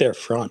 with their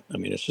front, I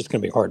mean, it's just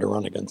going to be hard to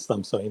run against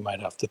them. So he might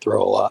have to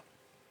throw a lot.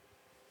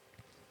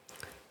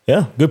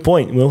 Yeah, good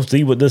point. We'll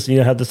see what this,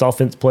 how this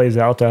offense plays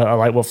out. I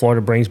like what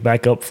Florida brings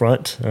back up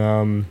front,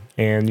 and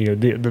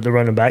the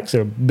running backs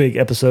are a big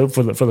episode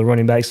for the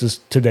running backs is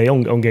today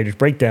on Gators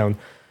Breakdown.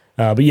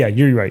 But yeah,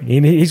 you're right.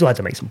 He's gonna have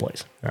to make some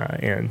plays,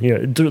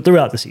 and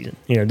throughout the season,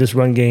 this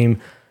run game,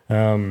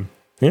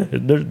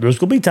 there's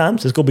gonna be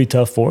times it's gonna be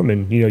tough for him,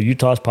 and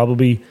Utah's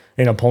probably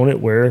an opponent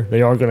where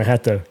they are gonna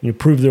have to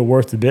prove their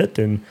worth a bit,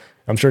 and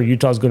I'm sure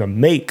Utah's gonna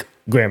make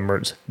Graham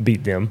Mertz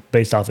beat them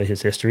based off of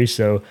his history.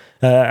 So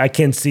I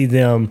can see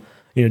them,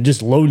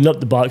 just loading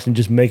up the box and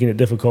just making it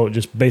difficult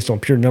just based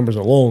on pure numbers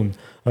alone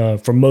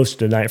for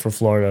most of the night for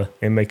Florida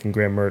and making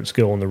Graham Mertz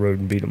go on the road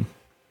and beat them.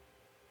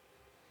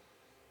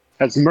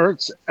 Has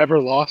Mertz ever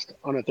lost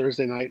on a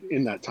Thursday night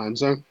in that time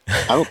zone?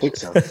 I don't think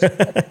so.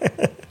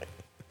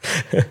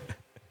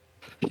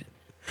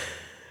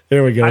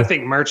 There we go. I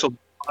think Mertz will be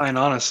fine,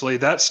 honestly.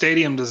 That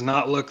stadium does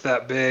not look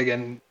that big,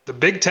 and the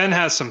Big Ten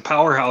has some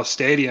powerhouse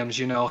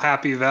stadiums,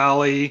 Happy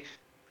Valley,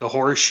 the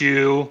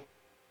Horseshoe,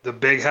 the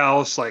Big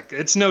House. Like,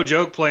 it's no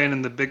joke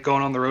playing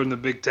going on the road in the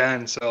Big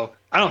Ten. So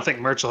I don't think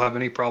Mertz will have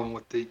any problem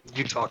with the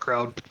Utah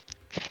crowd.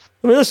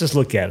 I mean, let's just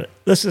look at it.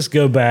 Let's just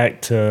go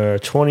back to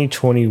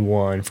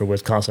 2021 for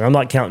Wisconsin. I'm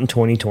not counting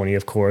 2020,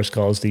 of course,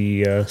 because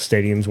the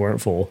stadiums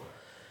weren't full.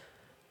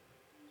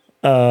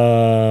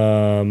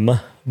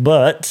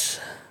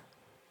 But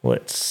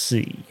let's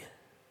see.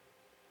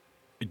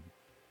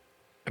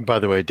 By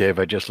the way, Dave,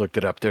 I just looked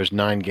it up. There's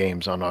 9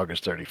 games on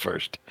August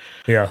 31st.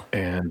 Yeah.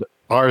 And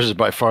ours is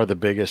by far the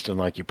biggest, and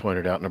like you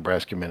pointed out,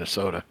 Nebraska,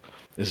 Minnesota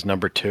is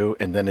number 2,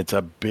 and then it's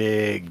a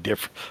big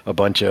a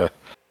bunch of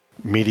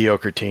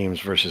mediocre teams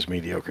versus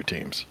mediocre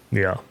teams.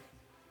 Yeah.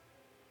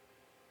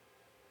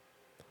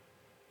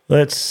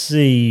 Let's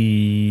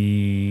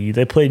see.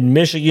 They played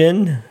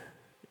Michigan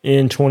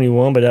in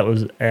 21, but that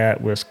was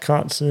at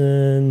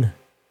Wisconsin.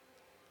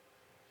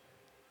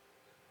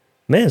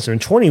 Man, so in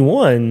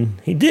 21,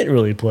 he didn't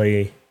really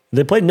play.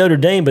 They played Notre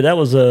Dame, but that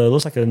was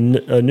looks like a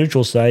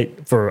neutral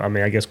site for,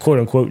 I guess,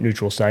 quote-unquote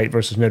neutral site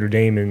versus Notre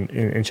Dame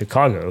in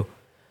Chicago.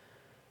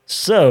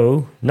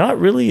 So, not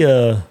really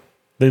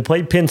they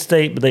played Penn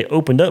State, but they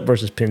opened up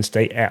versus Penn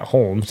State at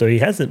home. So he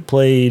hasn't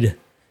played,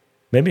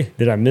 maybe,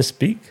 did I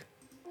misspeak?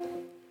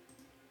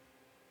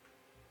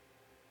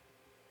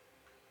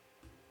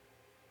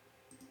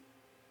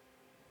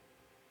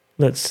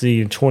 Let's see,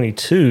 in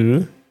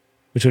 22,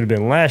 which would have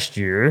been last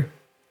year,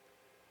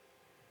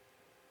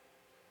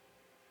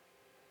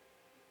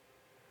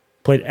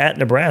 played at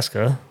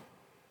Nebraska.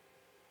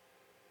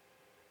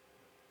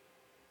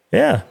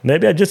 Yeah,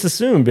 maybe I just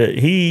assumed that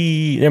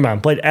never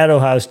mind, played at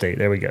Ohio State.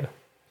 There we go.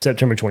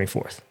 September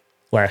 24th,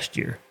 last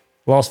year.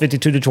 Lost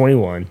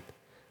 52-21.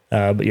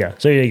 But yeah,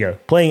 so there you go.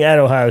 Playing at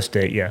Ohio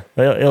State, yeah.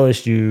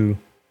 LSU,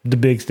 the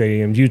big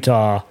stadium,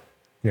 Utah,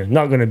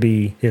 not going to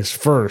be his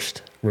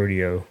first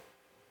rodeo.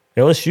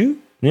 LSU,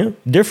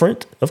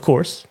 different, of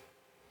course.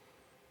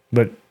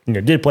 But,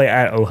 did play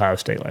at Ohio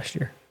State last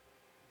year.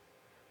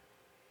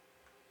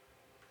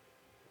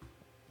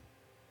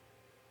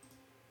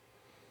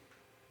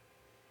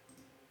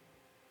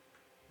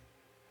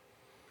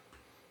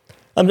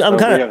 I'm kind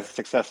of. If we have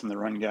success in the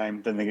run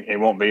game, then it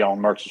won't be on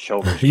Mertz's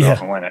shoulders to Yeah.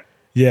 go and win it.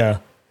 Yeah.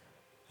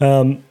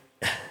 Going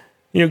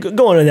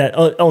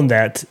on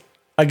that,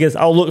 I guess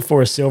I'll look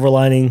for a silver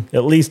lining.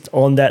 At least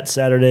on that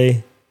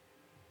Saturday,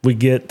 we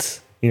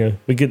get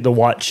to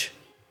watch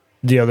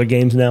the other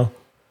games now.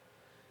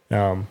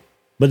 But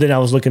then I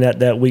was looking at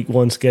that week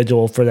 1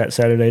 schedule for that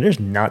Saturday. There's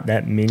not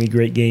that many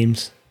great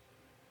games.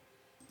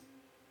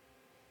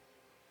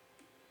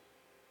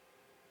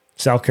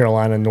 South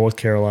Carolina, North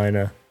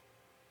Carolina,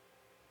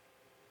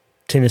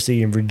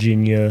 Tennessee and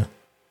Virginia,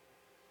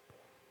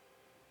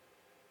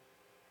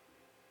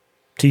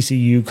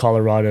 TCU,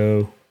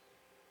 Colorado,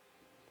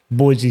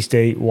 Boise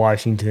State,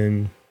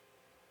 Washington.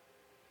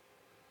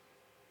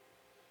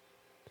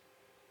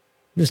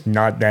 Just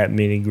not that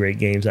many great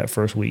games that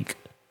first week.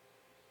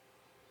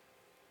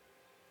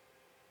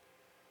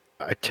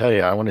 I tell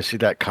you, I want to see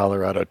that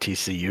Colorado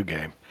TCU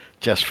game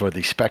just for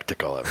the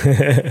spectacle of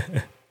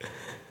it.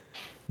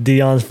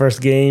 Dion's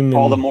first game.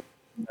 All the more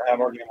to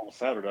have our game on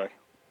Saturday.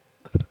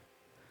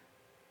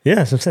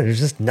 Yeah, so I'm saying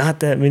there's just not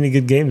that many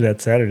good games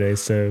that Saturday,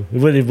 so it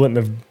wouldn't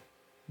have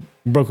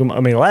broken.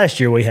 Last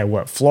year we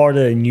had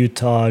Florida and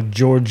Utah,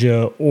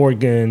 Georgia,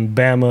 Oregon,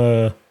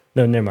 Bama.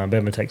 No, never mind.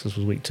 Bama, Texas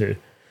was week 2.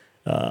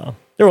 There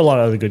were a lot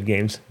of other good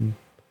games.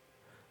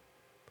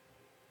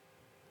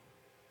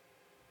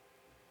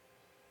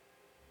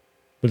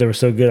 But they were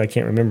so good I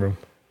can't remember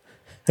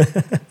them.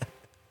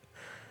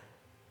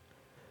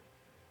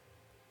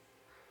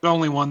 The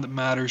only one that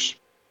matters.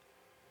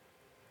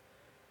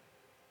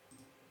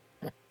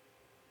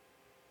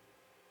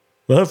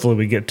 Well, hopefully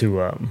we get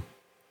to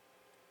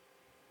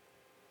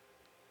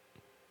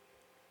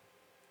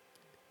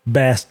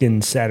bask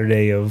in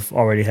Saturday of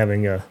already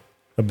having a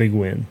big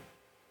win.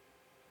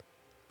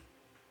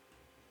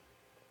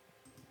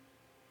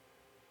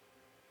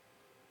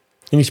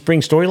 Any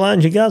spring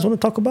storylines you guys want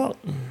to talk about?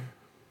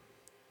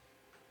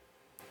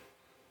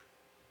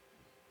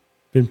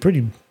 Been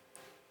pretty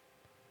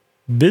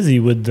busy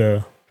with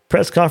the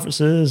press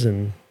conferences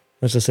and,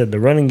 as I said, the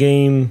running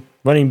game,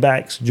 running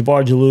backs,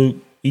 Jabbar Jaluk,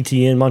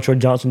 ETN, Montrell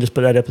Johnson just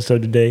put up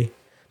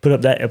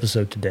that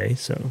episode today.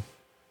 So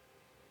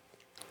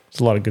it's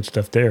a lot of good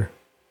stuff there.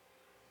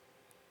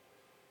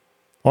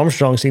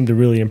 Armstrong seemed to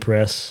really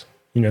impress,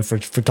 for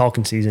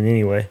talking season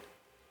anyway.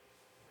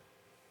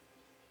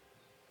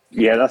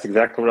 Yeah, that's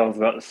exactly what I was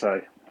about to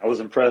say. I was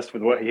impressed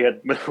with what he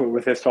had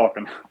with his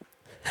talking.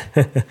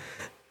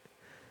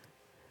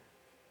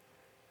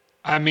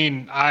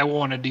 I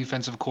want a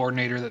defensive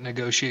coordinator that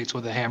negotiates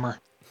with a hammer.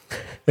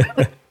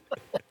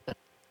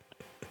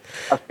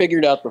 I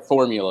figured out the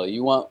formula.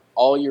 You want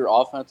all your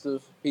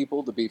offensive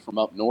people to be from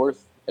up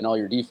north and all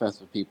your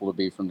defensive people to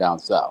be from down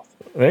south.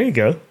 There you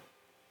go.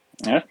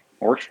 Yeah,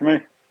 works for me.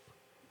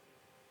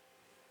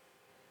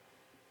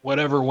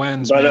 whatever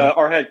wins. But man.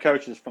 our head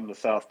coach is from the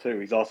South too.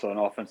 He's also an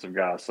offensive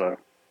guy. So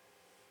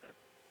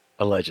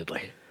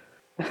Allegedly.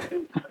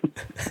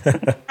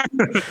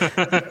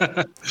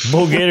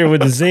 Bull Gator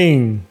with the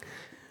zing.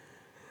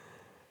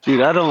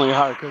 Dude, I'd only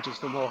hire coaches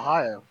from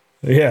Ohio.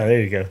 Yeah,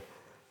 there you go.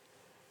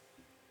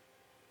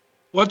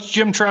 What's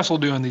Jim Tressel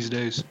doing these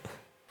days?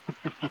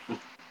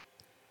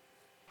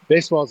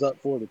 Baseball's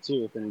up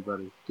 4-2 if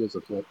anybody gives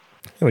a flip.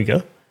 There we go.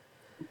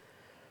 Who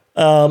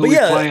But we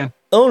yeah, playing?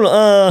 on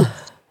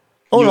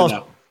You Austin,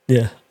 know.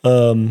 yeah,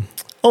 on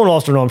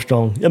Austin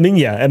Armstrong. I mean,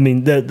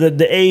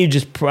 the age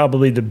is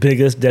probably the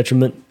biggest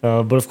detriment,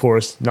 but of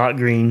course, not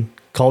green.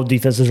 Called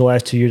defenses the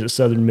last 2 years at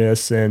Southern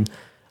Miss, and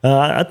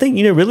I think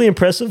really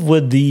impressive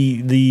with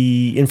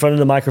the in front of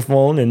the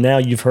microphone, and now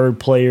you've heard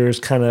players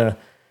kind of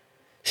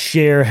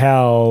share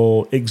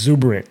how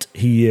exuberant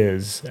he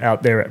is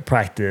out there at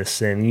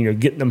practice,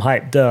 and getting them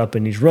hyped up,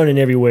 and he's running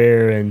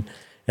everywhere, and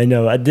I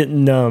know I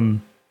didn't.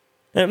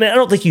 I mean, I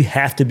don't think you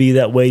have to be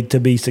that way to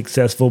be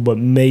successful, but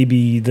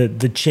maybe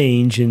the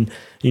change, and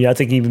I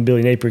think even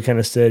Billy Napier kind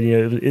of said,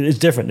 it's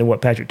different than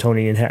what Patrick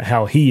Toney and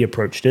how he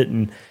approached it,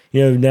 and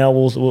now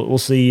we'll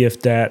see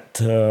if that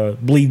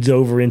bleeds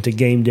over into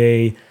game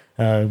day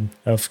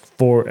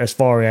for as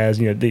far as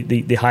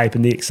the hype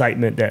and the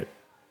excitement that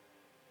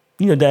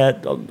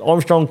that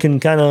Armstrong can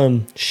kind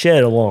of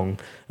shed along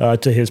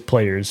to his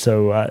players.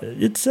 So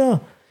it's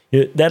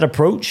that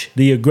approach,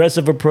 the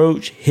aggressive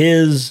approach,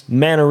 his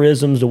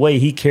mannerisms, the way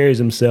he carries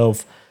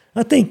himself.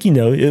 I think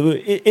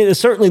it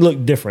certainly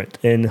looked different,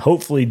 and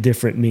hopefully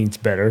different means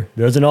better.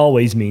 Doesn't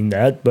always mean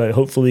that, but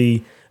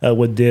hopefully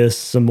with this,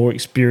 some more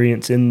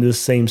experience in this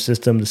same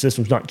system. The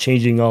system's not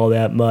changing all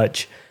that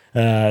much.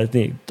 I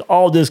think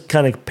all this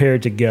kind of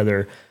paired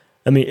together.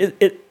 I mean,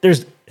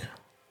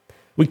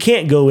 we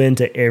can't go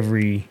into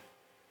every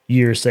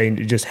year saying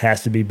it just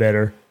has to be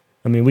better.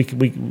 I mean, we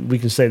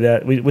can say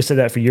that. We said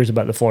that for years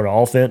about the Florida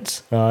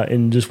offense,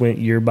 and just went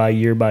year by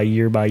year by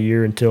year by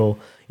year until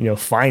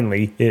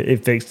finally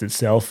it fixed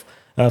itself.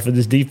 For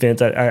this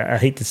defense, I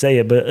hate to say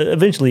it, but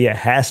eventually it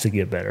has to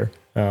get better.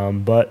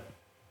 But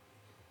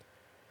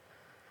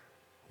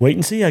wait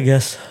and see, I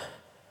guess.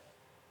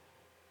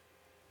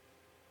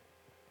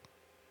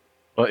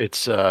 Well, it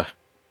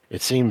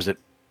seems that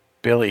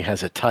Billy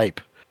has a type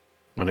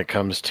when it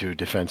comes to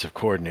defensive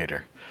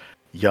coordinator.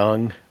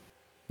 Young,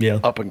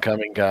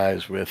 up-and-coming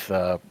guys with,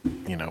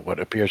 what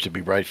appears to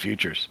be bright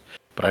futures.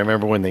 But I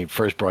remember when they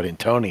first brought in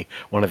Toney,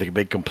 one of the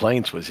big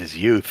complaints was his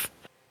youth.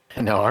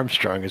 And now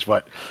Armstrong is,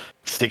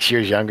 6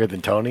 years younger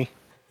than Toney?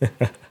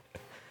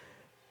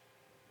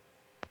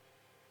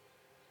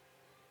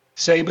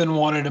 Saban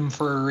wanted him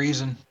for a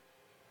reason.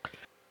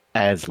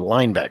 As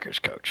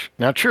linebackers coach.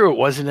 Now, true, it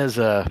wasn't as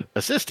a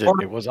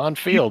assistant. It was on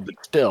field, but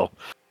still.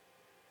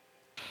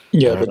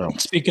 Yeah,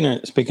 but speaking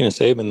of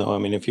Saban, though, I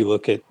mean, if you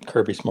look at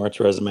Kirby Smart's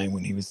resume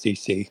when he was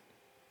DC,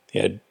 he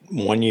had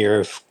 1 year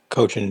of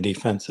coaching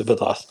defense at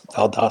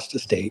Valdosta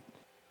State,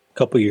 a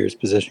couple years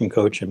position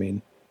coach. I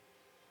mean,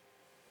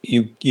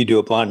 you do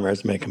a blind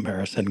resume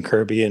comparison,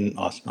 Kirby and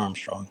Austin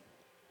Armstrong,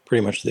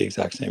 pretty much the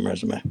exact same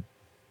resume.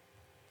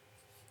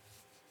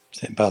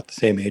 About the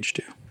same age,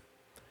 too.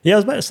 Yeah, I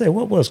was about to say,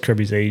 what was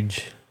Kirby's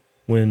age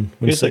when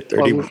he was like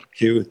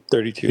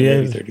 32,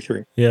 maybe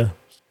 33. Yeah.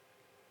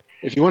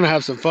 If you want to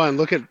have some fun,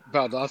 look at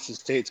Valdosta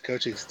State's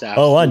coaching staff.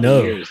 Oh, I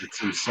know.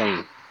 It's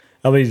insane.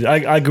 I mean,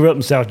 I grew up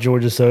in South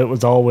Georgia, so it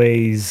was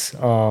always,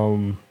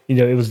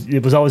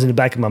 it was always in the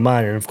back of my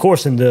mind. And of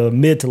course, in the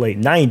mid to late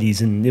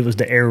 '90s, and it was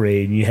the air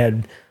raid, and you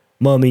had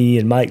Mummy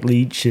and Mike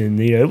Leach, and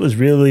it was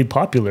really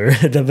popular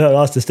at the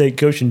Valdosta State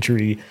coaching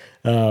tree.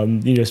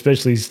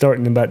 Especially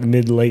starting about the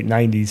mid to late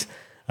 '90s,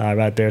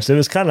 right there. So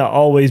it's kind of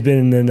always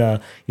been, and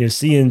then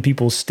seeing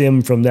people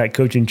stem from that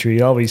coaching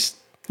tree always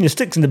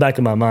sticks in the back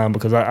of my mind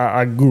because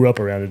I grew up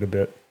around it a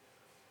bit.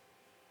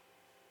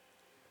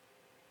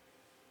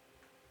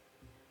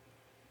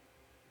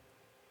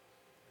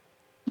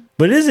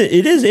 But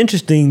it is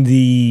interesting,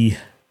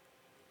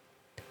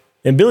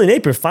 and Billy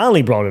Napier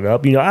finally brought it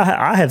up.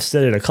 I have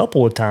said it a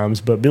couple of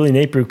times, but Billy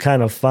Napier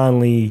kind of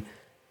finally,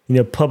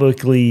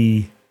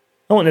 publicly,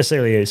 I won't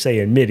necessarily say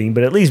admitting,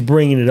 but at least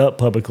bringing it up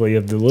publicly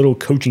of the little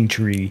coaching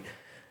tree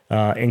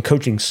and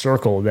coaching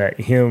circle that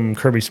him,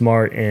 Kirby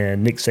Smart,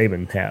 and Nick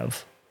Saban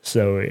have.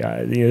 So,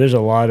 there's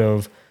a lot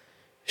of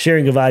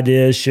sharing of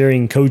ideas,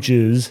 sharing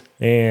coaches,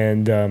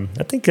 and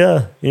I think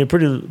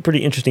pretty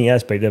interesting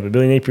aspect of it.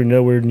 Billy Napier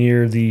nowhere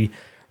near the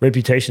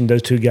reputation of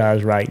those two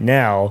guys right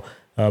now,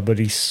 but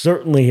he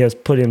certainly has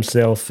put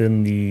himself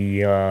in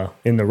the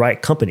right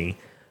company.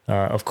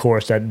 Of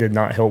course, that did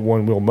not help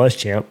one Will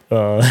Muschamp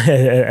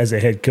as a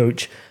head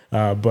coach,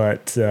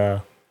 but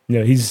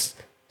he's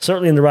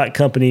certainly in the right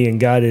company and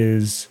got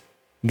his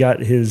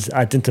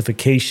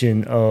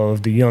identification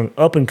of the young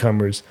up and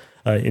comers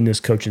in this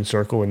coaching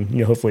circle,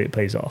 and hopefully it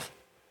pays off.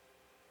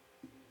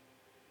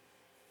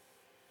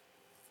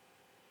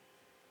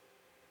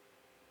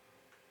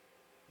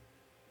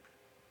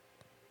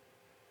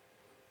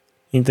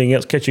 Anything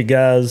else catch your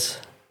guys'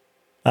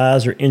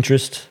 eyes or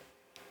interest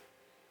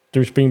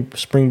through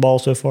spring ball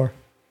so far?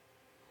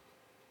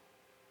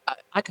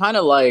 I kind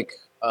of like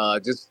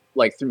just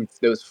like through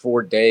those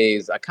 4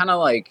 days, I kind of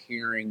like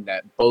hearing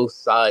that both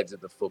sides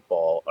of the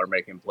football are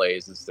making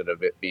plays instead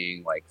of it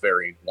being like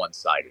very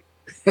one-sided.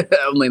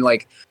 I mean,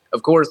 like,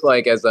 of course,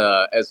 like as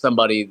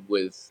somebody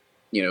with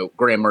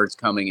Graham Mertz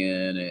coming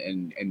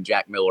in and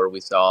Jack Miller, we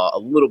saw a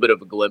little bit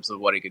of a glimpse of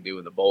what he could do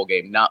in the bowl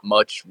game. Not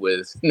much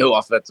with no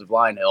offensive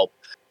line help,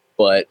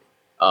 but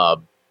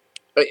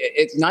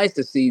it's nice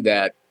to see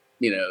that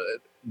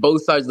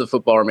both sides of the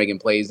football are making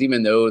plays,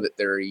 even though that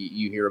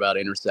you hear about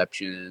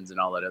interceptions and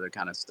all that other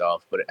kind of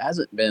stuff. But it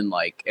hasn't been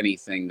like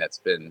anything that's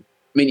been.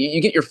 I mean,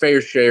 you get your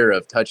fair share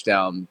of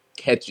touchdown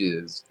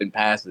catches and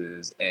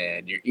passes,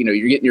 and you're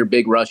getting your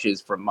big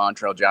rushes from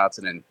Montrell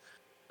Johnson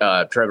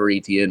and Trevor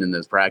Etienne in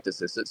those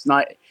practices.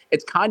 So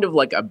it's kind of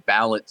like a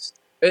balanced.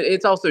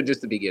 It's also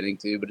just the beginning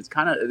too, but it's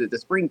kind of the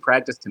spring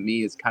practice to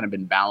me has kind of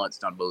been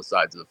balanced on both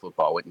sides of the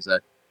football. Wouldn't you say?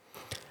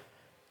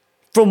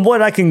 From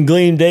what I can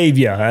glean, Dave,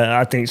 yeah,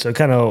 I think so.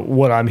 Kind of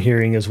what I'm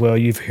hearing as well.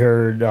 You've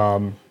heard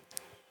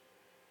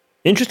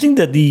interesting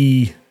that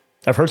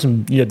I've heard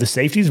some the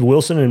safeties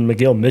Wilson and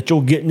Miguel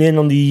Mitchell getting in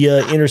on the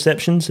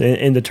interceptions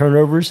and the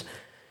turnovers.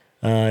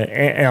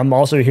 And I'm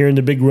also hearing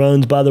the big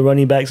runs by the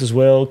running backs as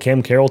well.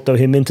 Cam Carroll, throw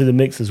him into the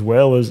mix as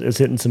well, is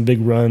hitting some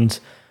big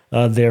runs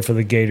there for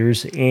the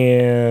Gators.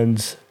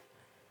 And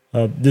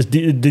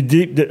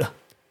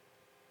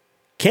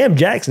Cam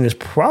Jackson has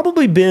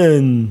probably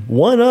been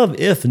one of,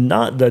 if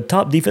not the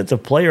top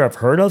defensive player I've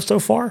heard of so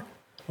far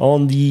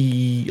on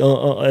the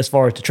as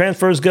far as the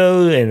transfers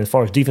go and as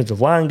far as defensive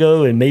line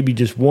go, and maybe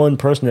just one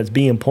person that's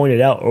being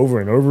pointed out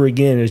over and over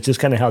again is just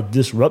kind of how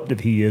disruptive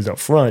he is up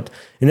front,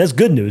 and that's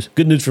good news.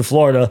 Good news for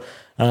Florida.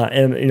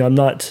 And I'm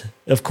not,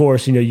 of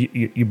course,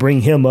 you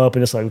bring him up,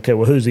 and it's like, okay,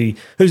 well, who's he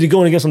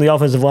going against on the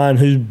offensive line?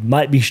 Who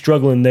might be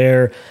struggling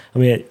there? I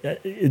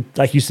mean,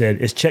 like you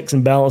said, it's checks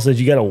and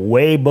balances. You got to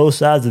weigh both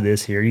sides of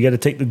this here. You got to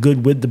take the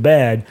good with the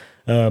bad.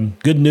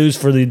 Good news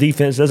for the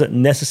defense doesn't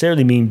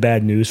necessarily mean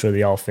bad news for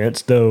the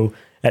offense, though.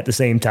 At the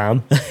same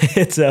time,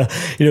 it's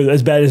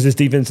as bad as this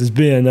defense has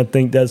been, I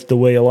think that's the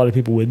way a lot of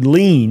people would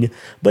lean.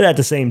 But at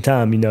the same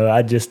time,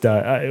 I just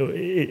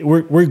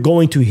we're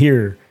going to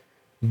hear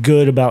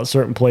good about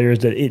certain players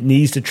that it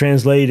needs to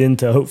translate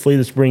into hopefully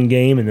the spring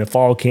game and the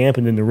fall camp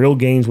and then the real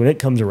games when it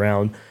comes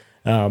around.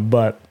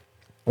 But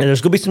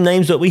there's going to be some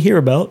names that we hear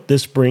about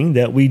this spring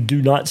that we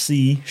do not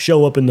see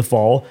show up in the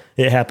fall.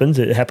 It happens.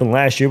 It happened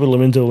last year with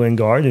Lorenzo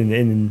Lingard,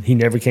 and he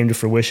never came to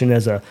fruition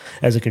as a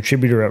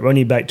contributor at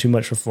running back too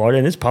much for Florida.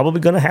 And it's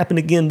probably going to happen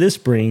again this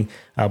spring.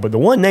 But the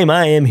one name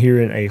I am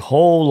hearing a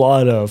whole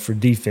lot of for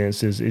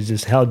defense is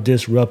just how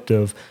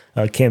disruptive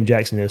Cam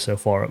Jackson is so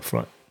far up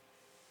front.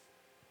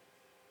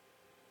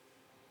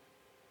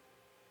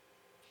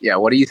 Yeah,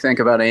 what do you think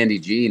about Andy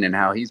Jean and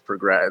how he's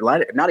progressed?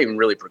 Not even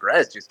really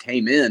progressed, just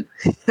came in.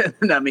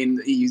 I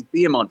mean, you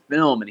see him on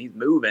film and he's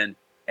moving,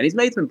 and he's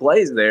made some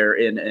plays there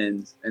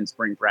in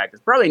spring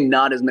practice. Probably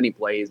not as many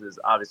plays as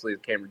obviously as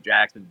Cameron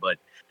Jackson, but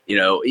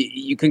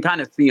you can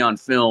kind of see on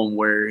film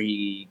where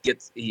he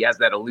has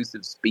that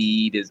elusive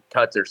speed. His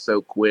cuts are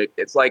so quick.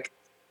 It's like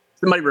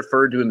somebody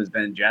referred to him as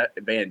Van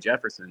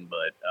Jefferson,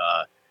 but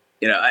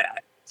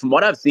from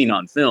what I've seen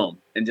on film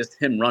and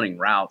just him running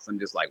routes, I'm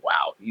just like,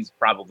 wow, he's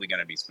probably going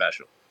to be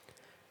special.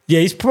 Yeah,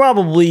 he's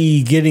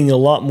probably getting a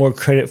lot more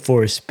credit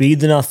for his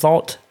speed than I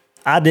thought.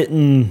 I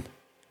didn't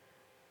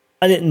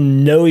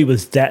know he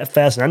was that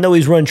fast. And I know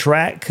he's run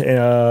track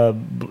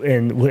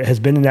and has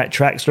been in that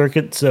track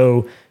circuit,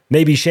 so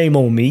maybe shame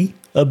on me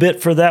a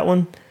bit for that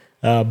one.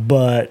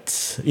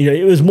 But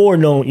it was more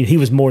known. He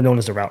was more known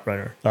as a route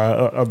runner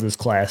of this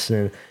class,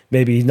 and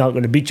maybe he's not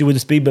going to beat you with the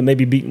speed, but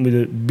maybe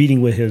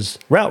beating with his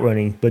route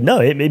running. But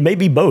no, it may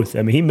be both.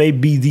 I mean, he may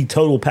be the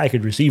total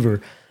package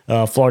receiver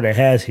Florida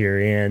has here,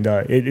 and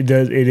it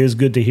is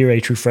good to hear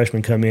a true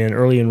freshman come in,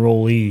 early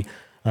enrollee,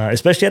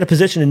 especially at a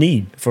position of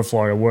need for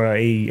Florida, where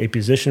a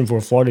position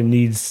where Florida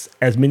needs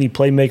as many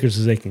playmakers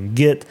as they can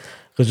get,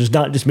 because there's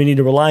not just many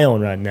to rely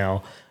on right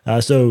now.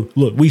 So,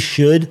 look, we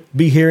should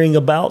be hearing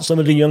about some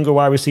of the younger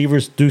wide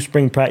receivers through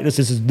spring practice.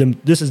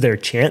 This is their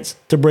chance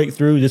to break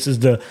through. This is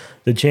the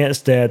chance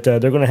that they're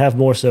going to have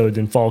more so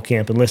than fall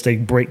camp, unless they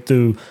break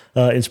through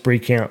in spring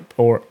camp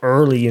or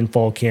early in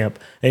fall camp.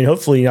 And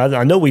hopefully,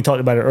 I know we talked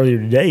about it earlier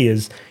today,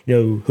 is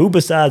who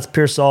besides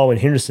Pearsall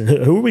and Henderson,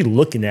 who are we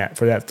looking at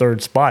for that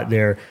third spot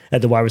there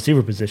at the wide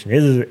receiver position?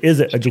 Is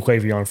it a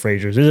Jaquavion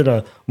Frazier? Is it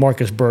a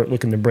Marcus Burt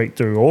looking to break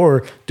through?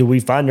 Or do we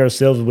find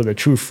ourselves with a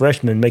true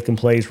freshman making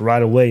plays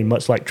right away,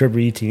 much like Trevor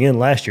Etienne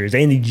last year? Is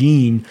Andy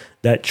Jean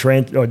that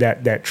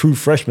true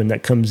freshman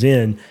that comes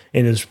in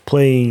and is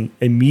playing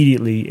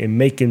immediately and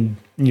making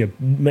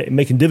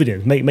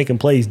dividends, making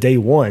plays day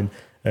one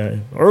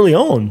early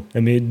on? I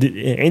mean,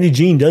 Andy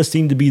Jean does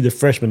seem to be the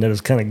freshman that is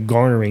kind of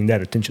garnering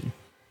that attention.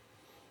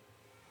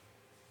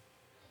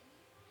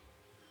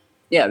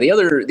 Yeah, the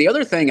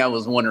other thing I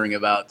was wondering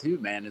about too,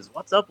 man, is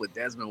what's up with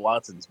Desmond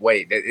Watson's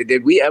weight?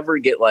 Did we ever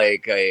get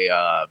like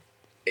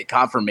a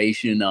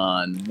confirmation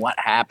on what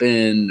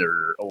happened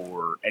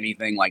or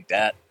anything like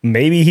that?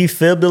 Maybe he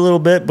fibbed a little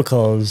bit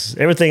because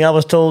everything I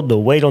was told, the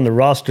weight on the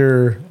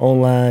roster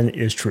online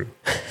is true.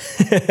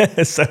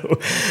 So,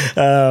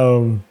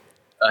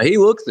 He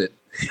looks it.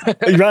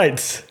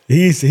 right.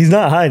 He's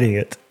not hiding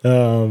it.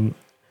 And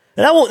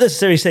I won't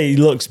necessarily say he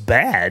looks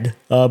bad,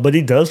 but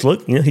he does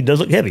look, he does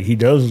look heavy. He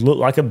does look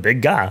like a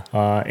big guy.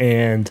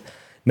 And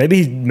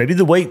maybe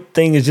the weight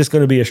thing is just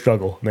going to be a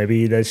struggle.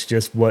 Maybe that's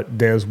just what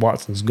Des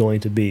Watson's going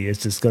to be.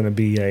 It's just going to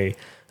be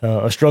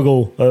a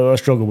struggle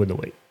with the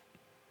weight.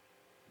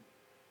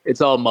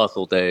 It's all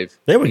muscle, Dave.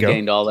 There we he go.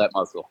 Gained all that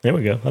muscle. There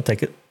we go. I'll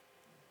take it.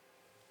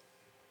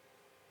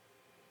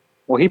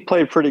 Well, he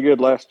played pretty good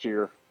last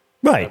year.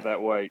 Right. At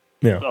that weight.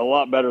 Yeah. A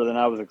lot better than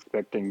I was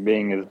expecting,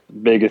 being as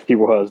big as he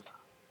was.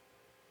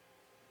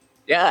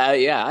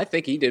 Yeah, I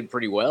think he did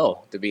pretty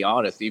well, to be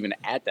honest, even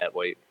at that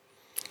weight.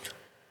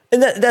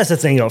 And that's the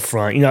thing up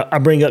front. I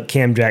bring up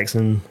Cam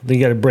Jackson. Then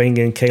you got to bring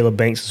in Caleb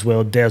Banks as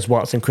well, Des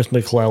Watson, Chris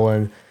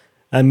McClellan.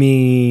 I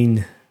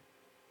mean,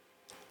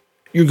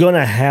 you're going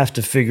to have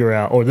to figure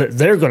out, or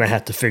they're going to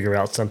have to figure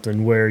out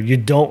something where you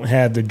don't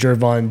have the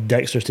Jervon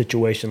Dexter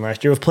situation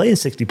last year of playing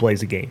 60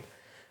 plays a game.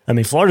 I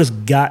mean, Florida's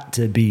got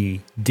to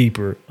be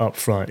deeper up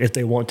front if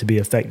they want to be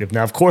effective.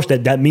 Now, of course,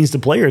 that means the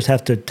players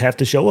have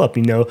to show up.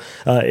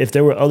 If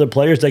there were other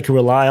players they could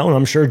rely on,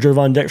 I'm sure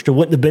Jervon Dexter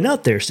wouldn't have been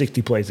out there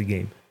 60 plays a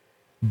game.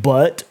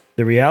 But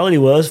the reality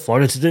was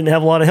Florida just didn't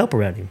have a lot of help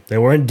around him. They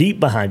weren't deep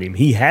behind him.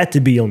 He had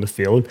to be on the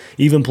field,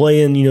 even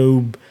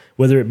playing,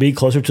 whether it be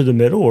closer to the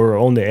middle or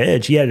on the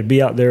edge. He had to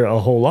be out there a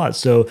whole lot.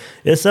 So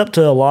it's up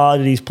to a lot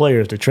of these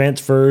players, the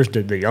transfers,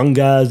 the young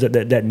guys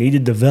that need to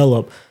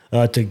develop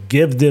to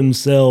give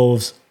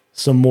themselves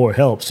some more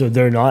help so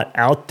they're not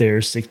out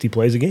there 60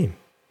 plays a game.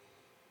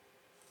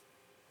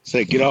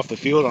 Say, get off the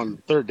field on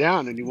third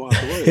down and you won't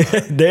have to worry about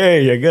it. There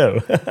you go.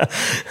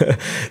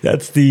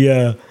 That's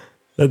the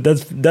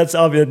that's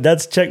obvious.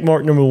 That's check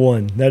mark number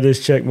one. That is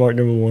check mark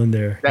number one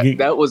there.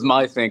 That was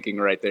my thinking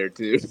right there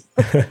too.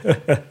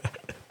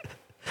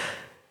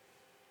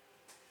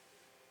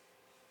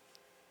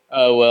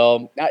 Oh,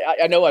 well,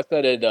 I know I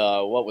said it,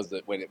 what was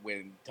it,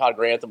 when Todd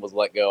Grantham was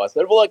let go? I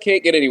said, well, it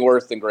can't get any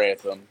worse than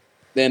Grantham.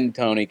 Then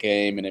Tony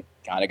came, and it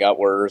kind of got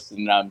worse.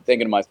 And I'm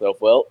thinking to myself,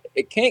 well,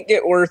 it can't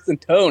get worse than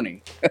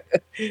Tony.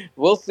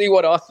 We'll see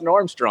what Austin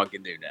Armstrong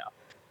can do now.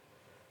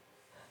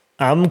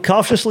 I'm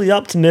cautiously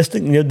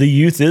optimistic. The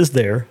youth is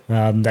there.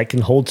 That can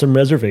hold some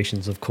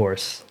reservations, of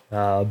course.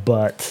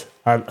 But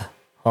I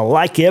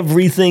like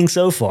everything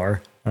so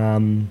far.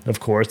 Of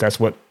course, that's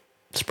what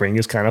spring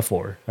is kind of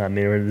for. I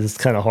mean, it's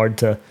kind of hard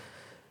to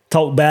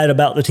talk bad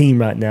about the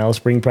team right now.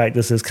 Spring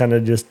practice is kind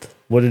of just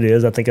what it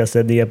is. I think I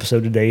said in the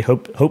episode today,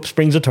 hope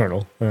springs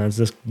eternal. It's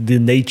just the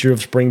nature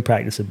of spring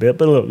practice a bit.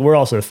 But look, we're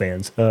also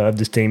fans of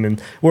this team,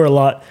 and we're a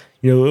lot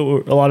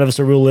of us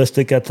are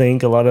realistic, I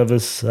think. A lot of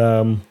us,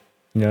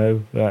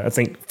 I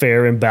think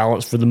fair and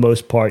balanced for the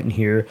most part in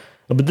here.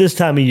 But this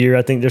time of year,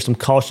 I think there's some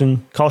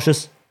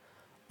cautious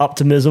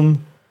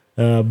optimism.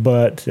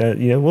 But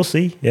we'll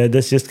see. Yeah,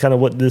 that's just kind of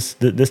what this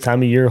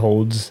time of year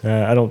holds.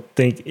 I don't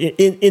think,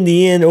 in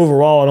the end,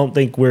 overall, I don't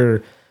think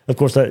we're, of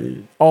course,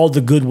 all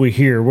the good we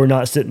hear, we're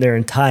not sitting there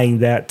and tying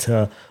that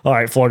to, all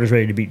right, Florida's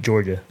ready to beat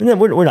Georgia. And then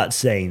we're not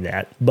saying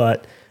that.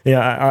 But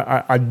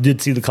I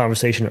did see the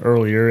conversation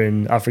earlier,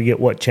 and I forget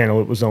what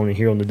channel it was on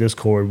here on the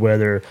Discord,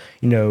 whether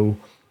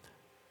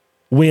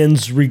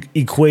wins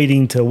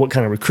equating to what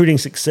kind of recruiting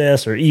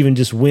success, or even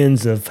just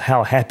wins of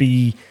how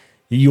happy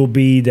you'll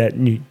be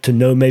to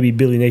know maybe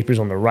Billy Napier's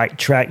on the right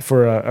track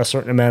for a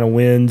certain amount of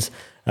wins.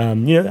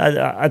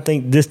 I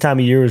think this time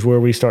of year is where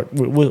we'll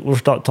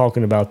start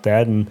talking about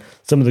that, and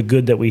some of the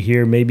good that we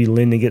hear maybe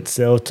lending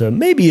itself to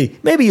maybe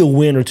a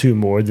win or two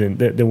more than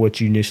what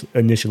you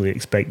initially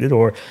expected,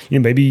 or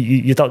maybe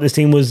you thought this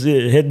team was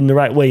heading the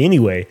right way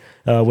anyway.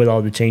 With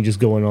all the changes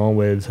going on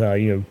with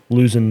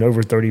losing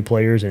over 30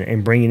 players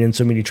and bringing in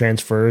so many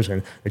transfers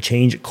and a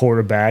change at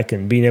quarterback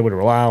and being able to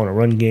rely on a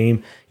run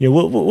game,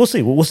 we'll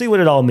see. We'll see what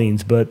it all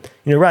means. But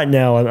right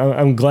now,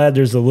 I'm glad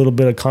there's a little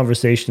bit of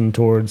conversation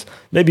towards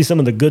maybe some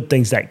of the good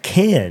things that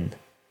can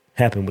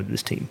happen with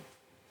this team.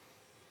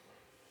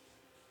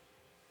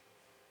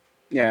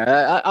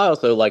 Yeah, I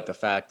also like the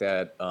fact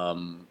that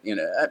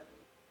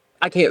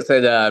I can't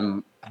say that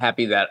I'm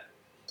happy that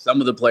some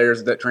of the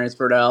players that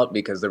transferred out,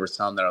 because there were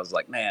some that I was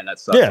like, man, that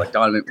sucks. Yeah. Like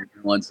Donovan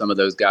McMillan, some of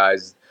those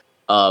guys.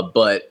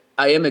 But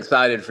I am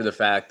excited for the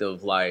fact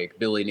of like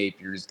Billy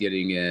Napier's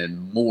getting in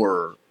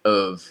more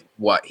of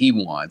what he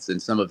wants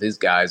and some of his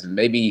guys. And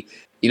maybe,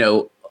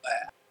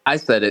 I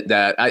said it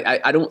that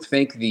I don't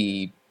think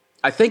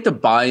I think the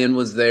buy-in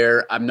was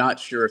there. I'm not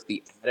sure if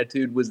the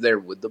attitude was there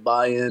with the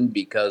buy-in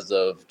because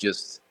of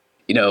just,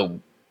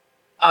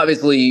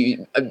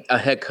 obviously, a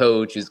head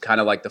coach is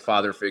kind of like the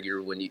father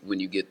figure when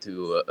you get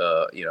to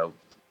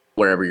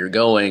wherever you're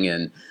going,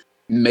 and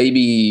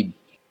maybe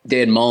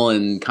Dan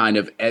Mullen kind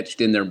of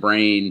etched in their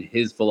brain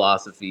his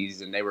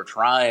philosophies, and they were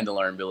trying to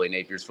learn Billy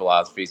Napier's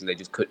philosophies, and they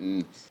just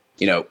couldn't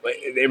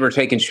they were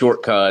taking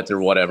shortcuts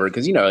or whatever.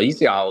 Because, you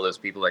see all those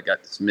people that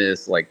got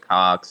dismissed, like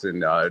Cox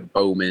and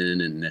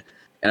Bowman, and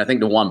I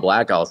think DeJuan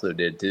Black also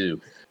did too.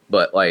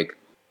 But, like,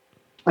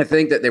 I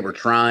think that they were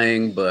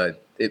trying,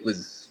 but it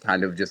was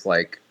kind of just,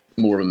 like,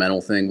 more of a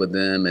mental thing with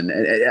them. And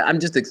I'm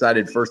just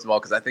excited, first of all,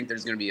 because I think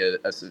there's going to be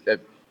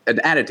an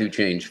attitude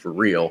change for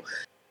real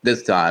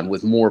this time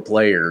with more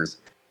players.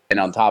 And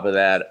on top of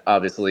that,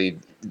 obviously,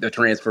 the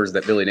transfers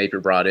that Billy Napier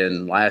brought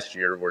in last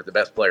year were the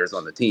best players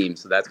on the team.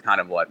 So that's kind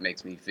of what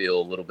makes me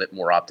feel a little bit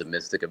more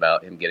optimistic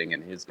about him getting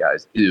in his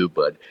guys too.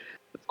 But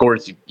of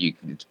course,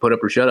 it's put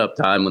up or shut up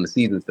time when the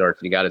season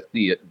starts. And you got to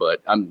see it.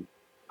 But I'm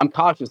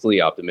cautiously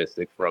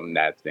optimistic from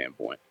that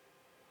standpoint.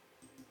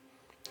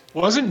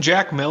 Wasn't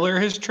Jack Miller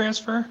his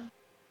transfer?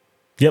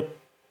 Yep.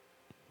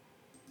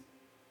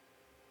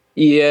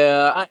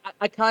 Yeah,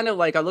 I kind of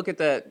I look at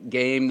that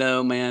game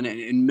though, man,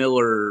 and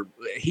Miller,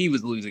 he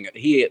was losing it.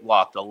 He had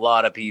lost a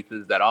lot of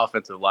pieces. That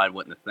offensive line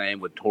wasn't the same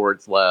with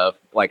Torrance left.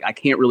 I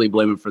can't really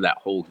blame him for that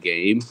whole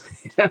game.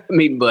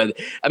 But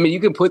you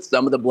can put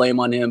some of the blame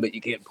on him, but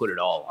you can't put it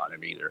all on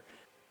him either.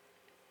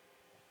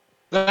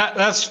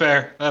 That's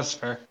fair. That's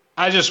fair.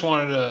 I just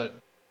wanted to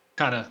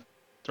kind of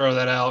throw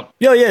that out.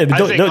 Yeah.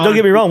 But don't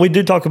get me wrong. We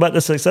do talk about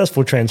the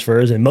successful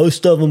transfers, and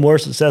most of them were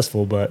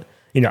successful, but.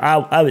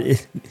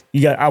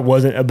 I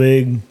wasn't a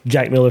big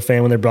Jack Miller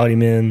fan when they brought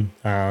him in.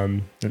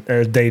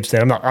 As Dave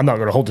said, I'm not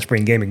going to hold the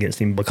spring game against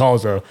him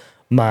because of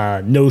my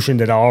notion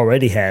that I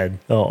already had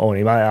on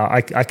him.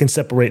 I can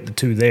separate the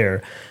two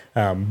there,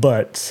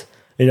 but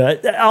I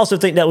also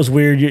think that was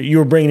weird. You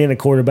were bringing in a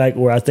quarterback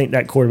where I think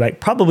that quarterback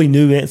probably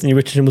knew Anthony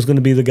Richardson was going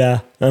to be the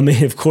guy.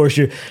 Of course,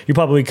 you're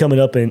probably coming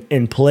up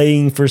and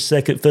playing for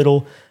second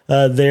fiddle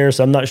there,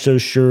 so I'm not so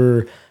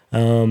sure.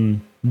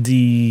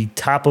 The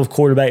type of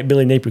quarterback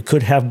Billy Napier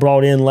could have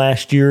brought in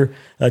last year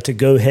to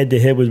go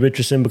head-to-head with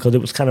Richardson, because it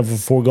was kind of a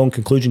foregone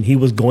conclusion he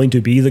was going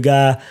to be the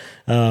guy.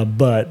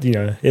 But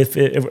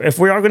if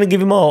we are going to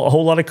give him a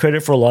whole lot of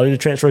credit for a lot of the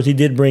transfers he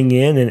did bring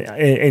in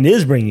and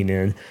is bringing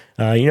in,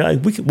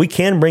 we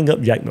can bring up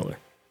Jack Miller.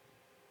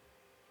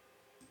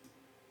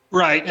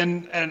 Right,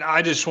 and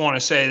I just want to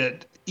say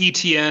that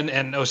ETN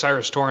and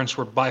Osiris Torrance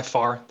were by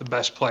far the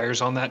best players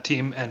on that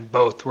team, and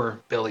both were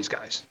Billy's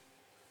guys.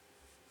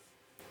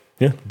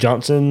 Yeah,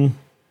 Johnson,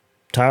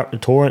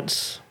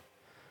 Torrance,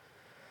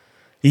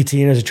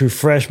 Etienne as a true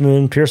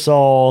freshman,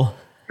 Pearsall.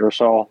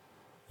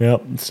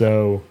 Yep.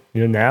 So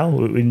now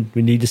we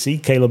need to see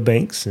Caleb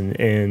Banks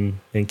and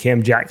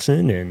Cam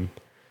Jackson and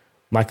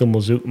Micah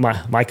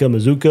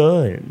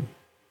Mazuka and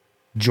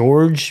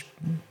George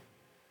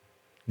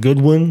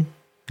Goodwin.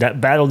 That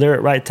battle there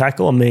at right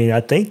tackle.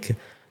 I think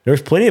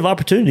there's plenty of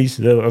opportunities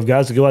of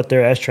guys to go out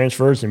there as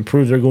transfers and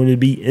prove they're going to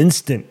be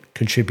instant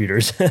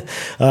contributors.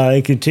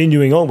 And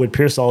continuing on with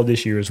Pearsall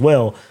this year as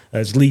well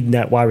as leading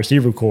that wide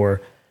receiver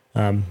core.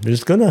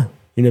 There's gonna,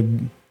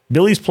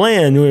 Billy's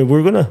plan.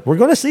 We're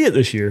gonna see it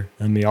this year.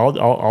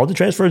 All the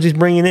transfers he's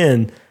bringing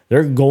in,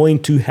 they're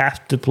going to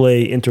have to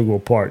play integral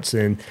parts,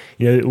 and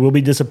it will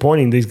be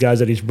disappointing these guys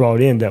that he's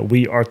brought in that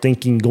we are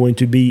thinking going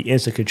to be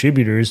instant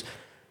contributors.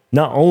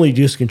 Not only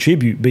just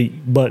contribute,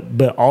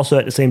 but also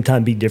at the same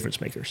time be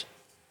difference makers.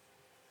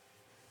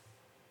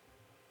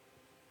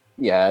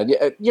 Yeah,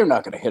 you're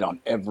not going to hit on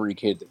every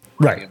kid that you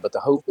bring in, but the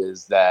hope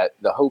is that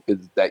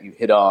you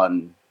hit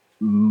on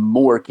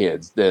more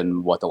kids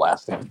than what the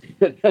last staff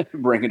did,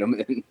 bringing them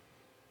in.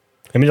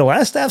 The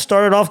last staff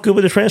started off good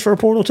with the transfer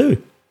portal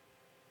too.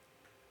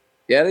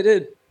 Yeah, they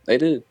did. They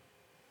did.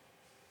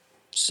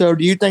 So,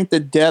 do you think the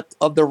depth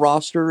of the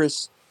roster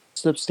is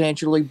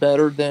substantially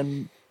better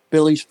than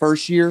Billy's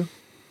first year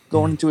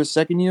going into his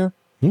second year?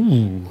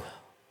 Ooh.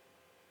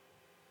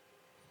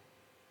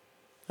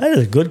 That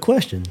is a good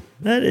question.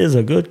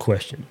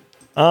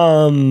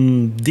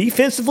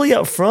 Defensively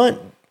up front,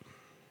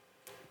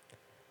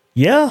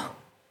 yeah,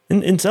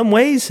 in some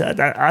ways,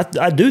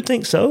 I do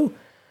think so.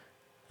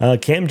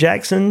 Cam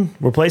Jackson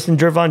replacing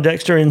Jervon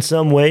Dexter in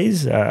some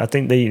ways. I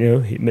think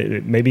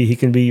maybe he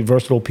can be a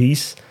versatile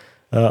piece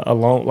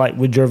along like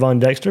with Jervon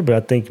Dexter, but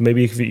I think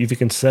maybe if you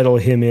can settle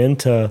him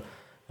into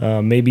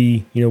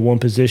maybe one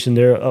position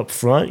there up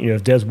front.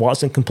 If Des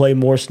Watson can play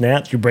more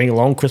snaps, you bring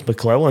along Chris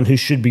McClellan, who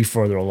should be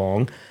further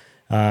along.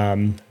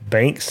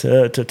 Banks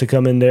to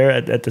come in there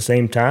at the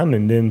same time,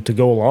 and then to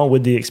go along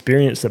with the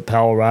experience that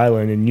Powell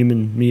Ryland and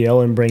Newman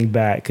Mielen bring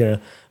back,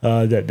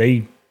 that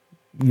they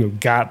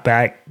got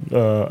back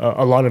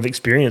a lot of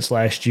experience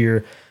last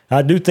year.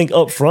 I do think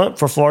up front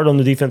for Florida on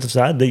the defensive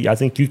side, I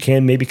think you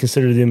can maybe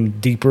consider them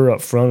deeper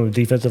up front on the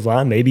defensive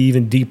line, maybe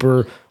even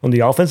deeper on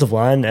the offensive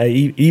line,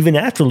 even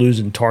after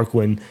losing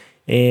Tarquin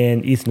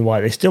and Ethan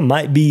White. They still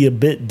might be a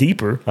bit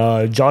deeper.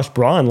 Josh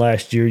Braun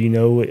last year,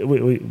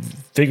 we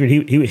figured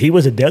he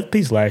was a depth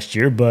piece last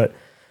year, but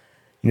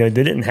they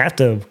didn't have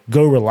to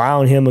go rely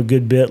on him a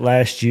good bit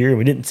last year.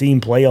 We didn't see him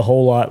play a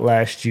whole lot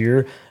last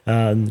year.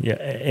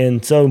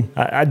 And so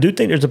I do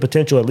think there's a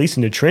potential, at least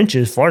in the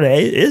trenches, Florida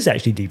is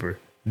actually deeper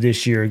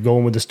this year,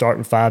 going with the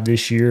starting 5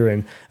 this year.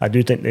 And I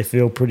do think they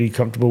feel pretty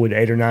comfortable with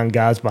 8 or 9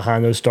 guys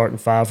behind those starting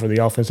 5 for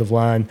the offensive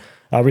line.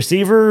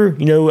 Receiver,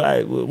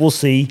 we'll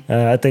see.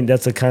 I think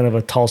that's a kind of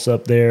a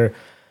toss-up there.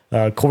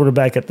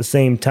 Quarterback at the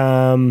same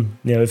time,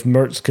 if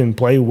Mertz can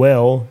play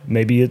well,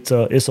 maybe it's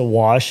a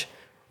wash.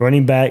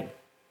 Running back,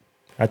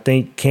 I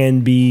think,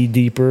 can be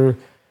deeper.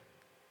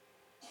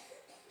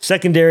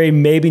 Secondary,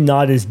 maybe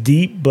not as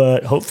deep,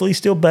 but hopefully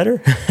still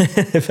better.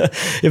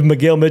 if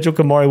Miguel Mitchell,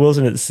 Kamari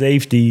Wilson at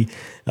safety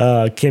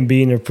can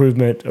be an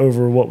improvement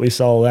over what we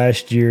saw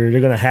last year,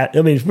 they're going to have.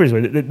 I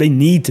mean, they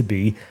need to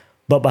be,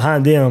 but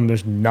behind them,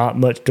 there's not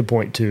much to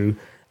point to.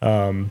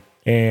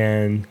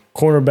 And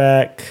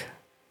cornerback,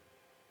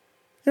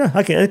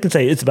 I can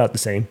say it's about the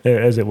same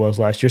as it was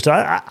last year. So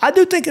I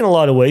do think in a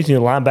lot of ways,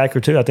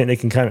 linebacker too. I think they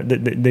can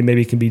they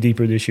maybe can be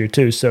deeper this year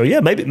too. So yeah,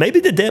 maybe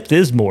the depth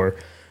is more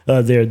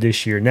there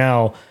this year.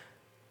 Now,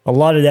 a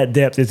lot of that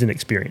depth isn't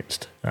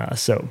experienced.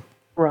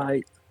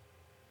 Right.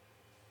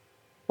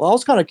 Well, I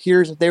was kind of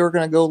curious if they were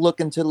going to go look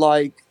into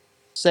like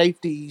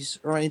safeties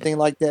or anything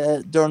like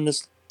that during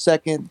this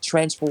second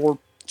transfer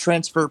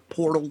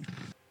portal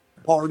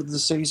part of the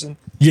season.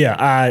 Yeah,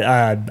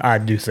 I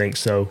do think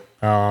so.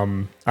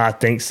 I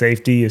think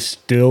safety is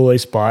still a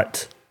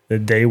spot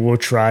that they will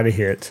try to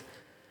hit.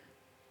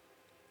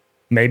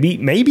 Maybe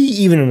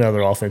even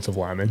another offensive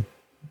lineman.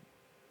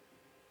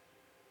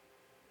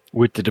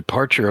 With the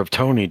departure of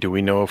Tony, do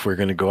we know if we're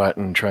going to go out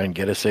and try and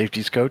get a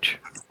safeties coach?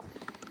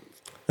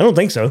 I don't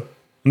think so.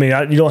 I mean,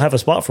 you don't have a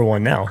spot for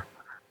one now.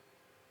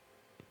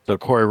 So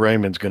Corey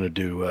Raymond's going to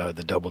do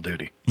the double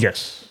duty.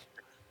 Yes.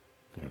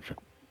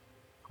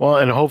 Well,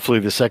 and hopefully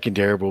the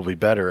secondary will be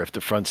better if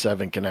the front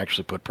 7 can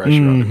actually put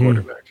pressure on the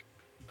quarterback.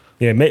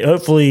 Yeah,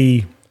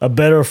 hopefully a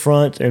better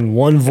front and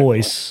one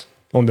voice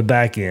on the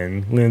back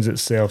end lends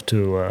itself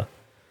to a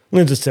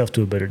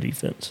better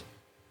defense.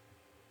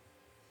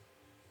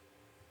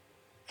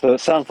 So it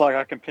sounds like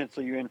I can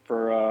pencil you in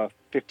for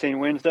 15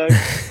 Wednesday.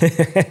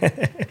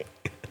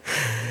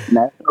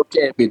 National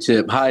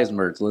championship,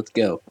 Heismer's. Let's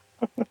go.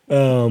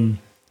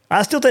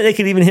 I still think they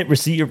could even hit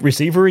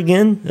receiver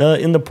again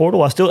in the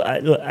portal.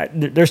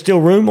 There's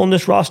still room on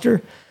this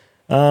roster.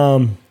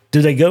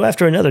 Do they go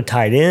after another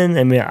tight end?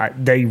 I mean,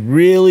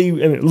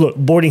 look,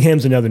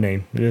 Boardingham's another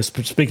name.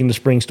 Speaking of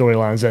spring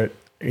storylines, that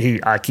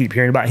I keep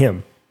hearing about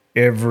him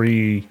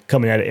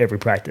coming out of every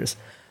practice,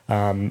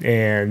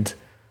 and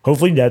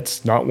hopefully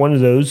that's not one of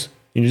those.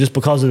 Just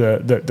because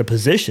of the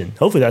position.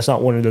 Hopefully that's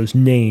not one of those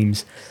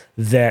names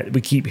that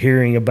we keep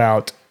hearing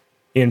about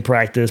in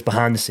practice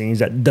behind the scenes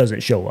that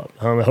doesn't show up.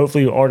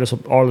 Hopefully Artis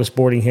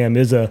Boardingham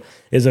is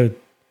a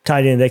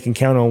tight end they can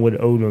count on with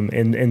Odom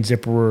and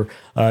Zipperer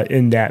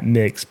in that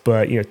mix.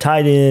 But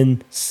tight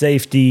end,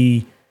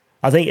 safety,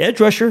 I think edge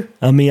rusher.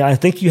 I mean, I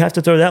think you have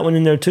to throw that one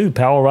in there too.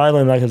 Powell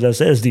Ryland, like as I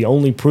said, is the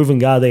only proven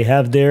guy they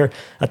have there.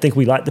 I think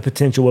we like the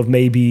potential of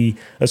maybe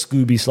a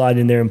Scooby slide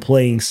in there and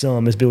playing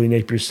some, as Billy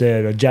Napier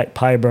said, or Jack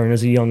Pyburn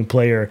as a young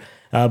player.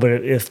 But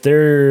if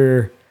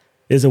there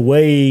is a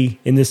way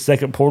in this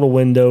second portal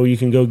window you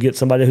can go get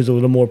somebody who's a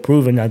little more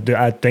proven,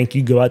 I think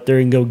you go out there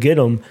and go get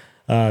them.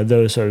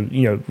 So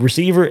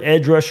receiver,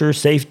 edge rusher,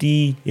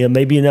 safety,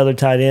 maybe another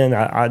tight end.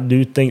 I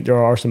do think there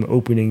are some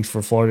openings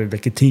for Florida to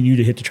continue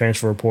to hit the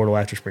transfer portal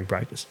after spring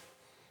practice.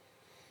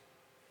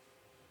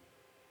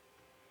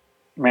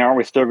 I mean, aren't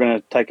we still going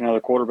to take another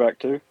quarterback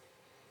too?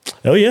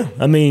 Oh yeah,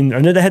 I mean, I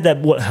know they had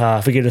that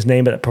I forget his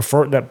name, but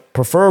that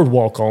preferred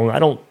walk on. I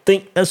don't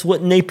think that's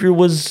what Napier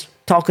was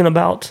talking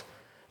about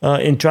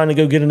in trying to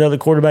go get another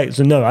quarterback.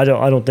 So no, I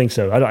don't think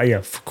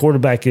so.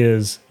 Quarterback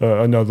is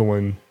another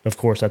one. Of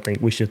course, I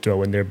think we should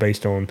throw in there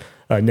based on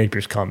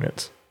Napier's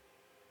comments.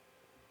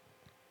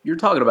 You're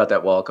talking about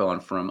that walk-on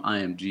from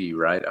IMG,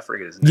 right? I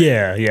forget his name.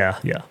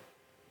 Yeah.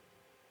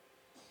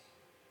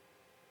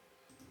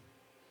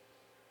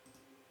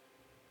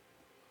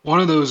 One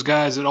of those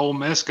guys at Ole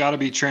Miss got to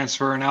be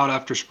transferring out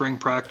after spring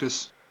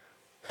practice.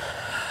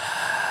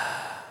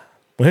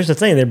 Well, here's the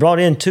thing. They brought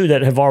in 2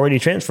 that have already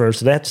transferred,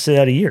 so they have to sit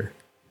out a year.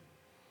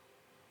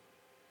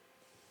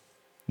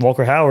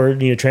 Walker Howard,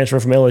 transfer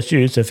from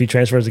LSU, so if he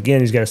transfers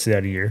again, he's got to sit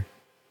out a year.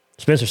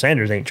 Spencer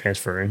Sanders ain't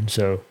transferring,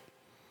 so,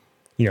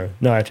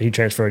 not after he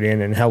transferred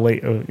in and how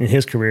late in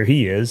his career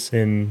he is.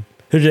 And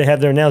who do they have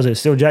there now? Is it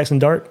still Jackson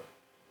Dart?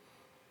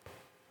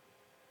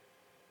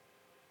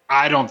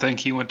 I don't think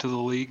he went to the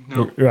league,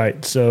 no.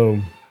 Right, so,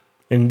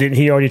 and didn't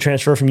he already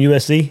transfer from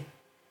USC?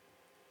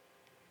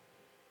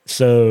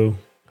 So,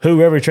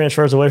 whoever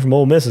transfers away from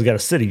Ole Miss has got to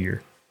sit a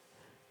year.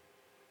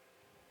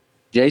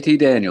 JT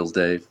Daniels,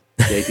 Dave.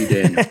 JT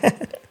Daniels.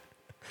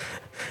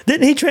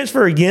 Didn't he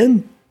transfer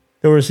again?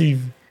 Or was he?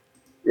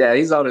 Yeah,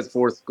 he's on his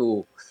 4th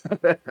school.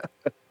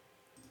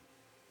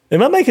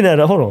 Am I making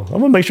that up? Hold on. I'm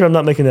going to make sure I'm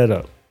not making that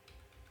up.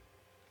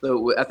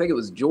 So I think it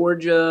was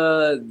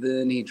Georgia,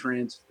 then he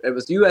transferred. It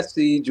was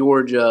USC,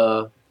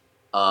 Georgia,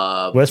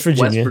 West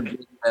Virginia,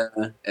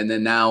 and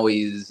then now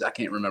I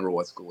can't remember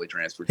what school he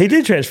transferred to. He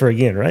did transfer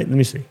again, right? Let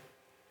me see.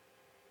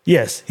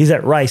 Yes, he's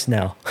at Rice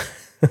now.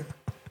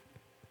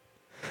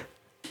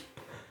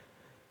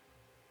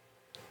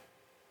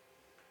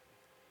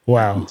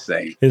 Wow.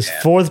 Insane. His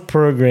Yeah. fourth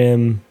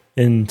program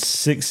in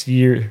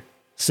 6-year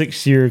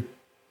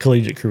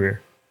collegiate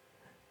career.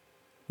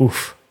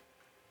 Oof.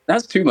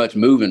 That's too much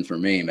moving for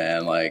me,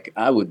 man. Like,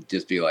 I would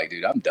just be like,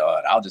 dude, I'm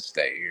done. I'll just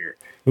stay here.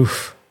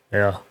 Oof.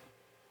 Yeah.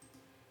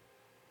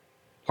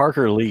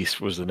 Parker Lease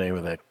was the name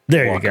of that.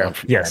 There you walk-on go.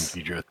 from Yes.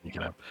 teacher I was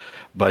thinking of.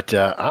 But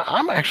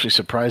I'm actually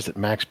surprised that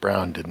Max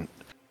Brown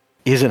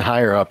isn't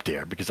higher up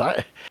there, because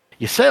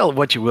you say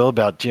what you will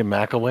about Jim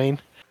McElwain,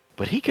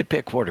 but he could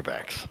pick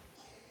quarterbacks.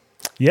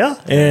 Yeah,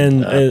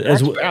 and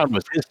Max Brown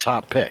was his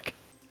top pick.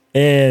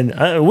 And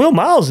Will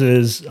Miles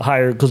is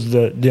higher because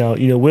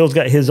Will's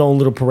got his own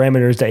little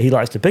parameters that he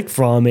likes to pick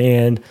from,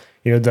 and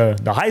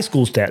the high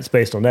school stats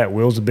based on that.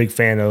 Will's a big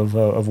fan of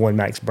one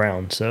Max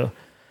Brown. So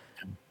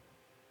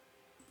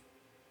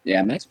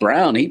yeah, Max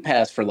Brown, he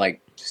passed for like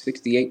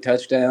 68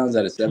 touchdowns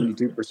at a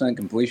 72%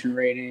 completion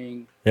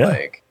rating. Yeah.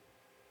 Like,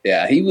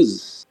 yeah, he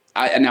was.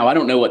 Now I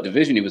don't know what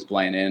division he was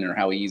playing in or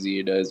how easy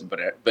it is, but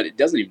it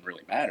doesn't even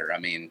really matter. I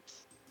mean,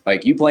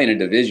 like, you play in a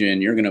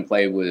division, you're going to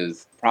play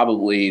with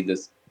probably the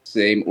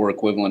same or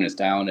equivalent as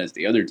talent as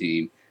the other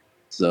team.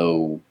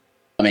 So,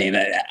 I mean,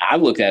 I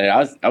looked at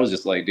it. I was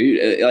just like,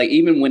 dude, like,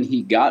 even when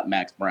he got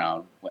Max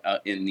Brown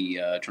in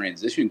the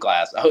transition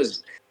class, I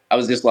was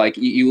just like,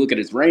 you look at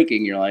his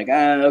ranking, you're like,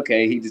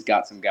 okay, he just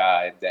got some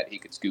guy that he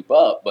could scoop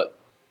up. But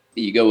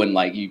you go on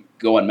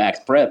Max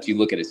Preps, you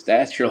look at his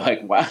stats, you're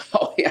like, wow,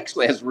 he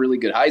actually has really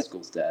good high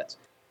school stats.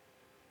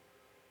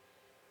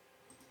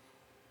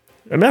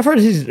 I mean, I've heard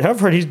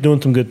he's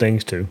doing some good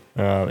things too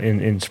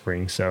in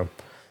spring. So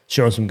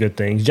showing some good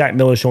things. Jack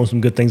Miller's showing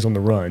some good things on the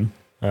run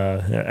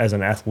as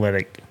an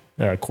athletic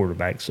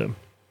quarterback. So,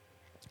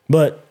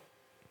 but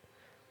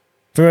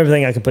from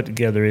everything I can put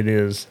together, it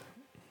is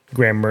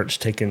Graham Mertz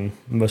taking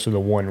most of the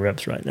 1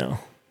 reps right now.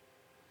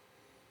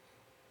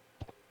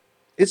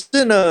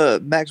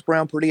 Isn't Max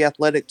Brown pretty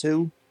athletic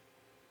too?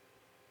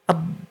 I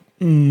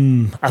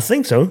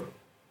think so.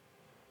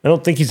 I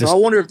don't think he's. I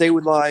wonder if they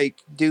would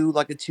do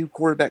a 2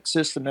 quarterback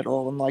system at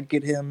all and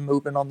get him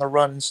moving on the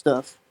run and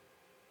stuff.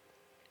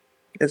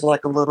 It's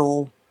like a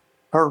little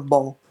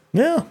curveball.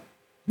 Yeah,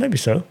 maybe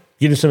so.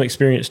 Give him some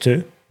experience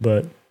too,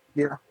 but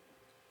yeah.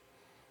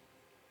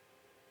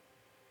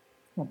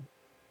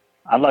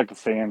 I'd like to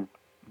see him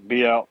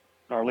be out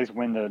or at least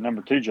win the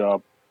number 2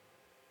 job.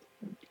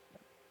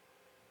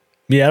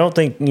 Yeah, I don't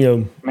think I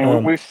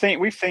mean, we've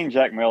seen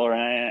Jack Miller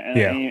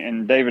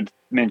and David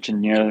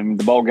mentioned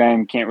the bowl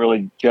game can't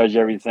really judge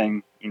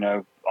everything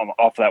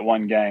off that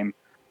one game,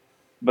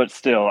 but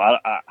still,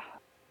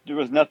 there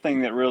was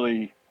nothing that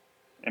really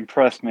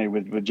impressed me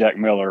with Jack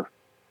Miller.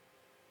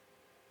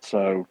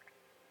 So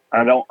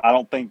I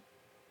don't think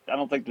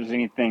there's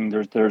anything.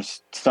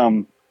 There's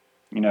some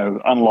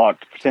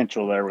unlocked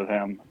potential there with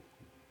him.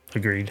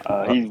 Agreed.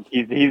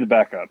 He's the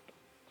backup.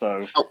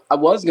 So I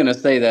was going to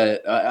say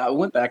that I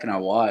went back and I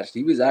watched.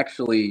 He was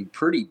actually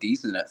pretty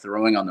decent at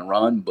throwing on the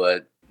run,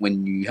 but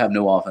when you have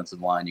no offensive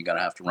line, you're going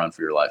to have to run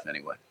for your life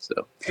anyway.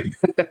 So,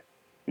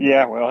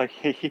 yeah, well,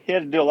 he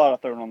had to do a lot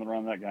of throwing on the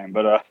run that game,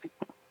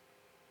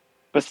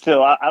 but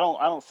still, I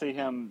don't see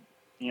him.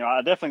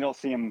 I definitely don't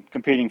see him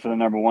competing for the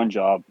number 1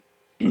 job.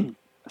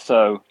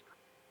 So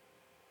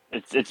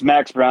it's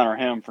Max Brown or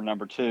him for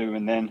number 2,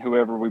 and then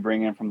whoever we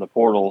bring in from the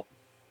portal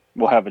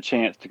will have a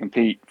chance to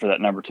compete for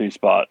that number 2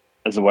 spot.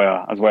 Is the way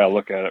I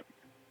look at it.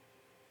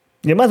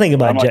 Yeah, my thing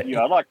about Jack.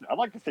 I'd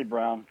like to see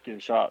Brown get a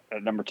shot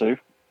at number 2.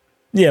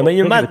 Yeah,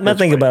 but my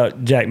thing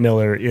about Jack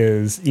Miller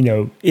is,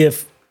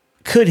 if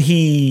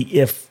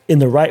in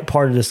the right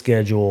part of the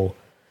schedule,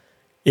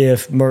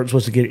 if Mertz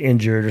was to get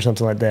injured or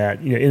something like that,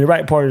 in the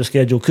right part of the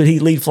schedule, could he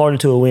lead Florida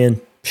to a win?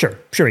 Sure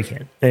he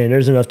can. And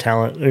there's enough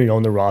talent,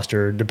 on the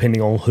roster,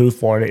 depending on who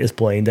Florida is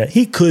playing, that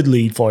he could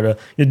lead Florida.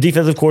 The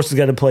defense, of course, has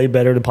got to play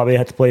better. They probably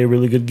have to play a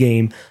really good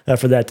game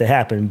for that to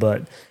happen.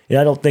 But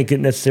I don't think it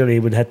necessarily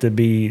would have to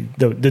be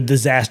the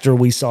disaster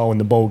we saw in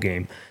the bowl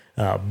game.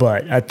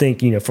 But I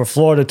think, for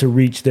Florida to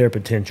reach their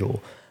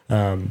potential,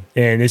 and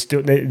they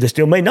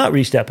still may not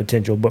reach that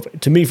potential, but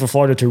to me, for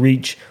Florida to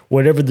reach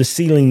whatever the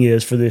ceiling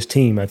is for this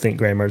team, I think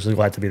Graham Mertz is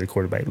glad to be the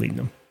quarterback leading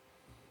them.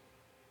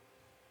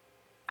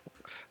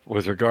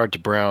 With regard to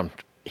Brown,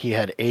 he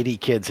had 80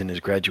 kids in his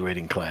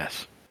graduating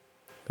class.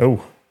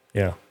 Oh,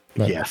 yeah.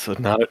 So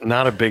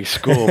not a big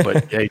school,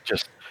 but hey,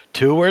 just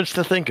 2 words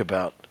to think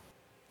about.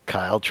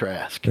 Kyle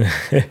Trask.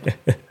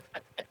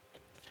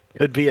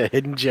 Could be a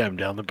hidden gem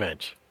down the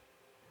bench.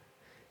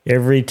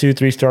 Every 2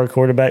 3-star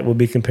quarterback will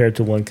be compared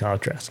to one Kyle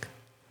Trask.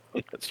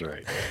 That's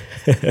right.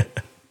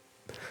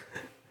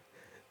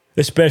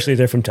 Especially if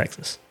they're from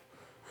Texas,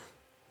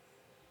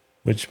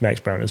 which Max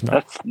Brown is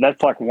not.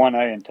 That's like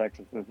 1A in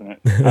Texas, isn't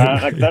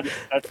it?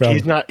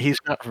 He's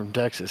not from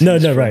Texas. No,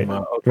 he's no, from, right,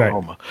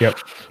 Oklahoma. Right. Yep.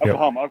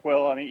 Oklahoma.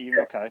 Well,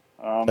 okay.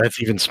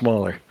 That's even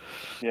smaller.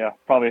 Yeah,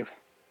 probably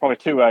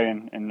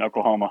 2A in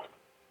Oklahoma.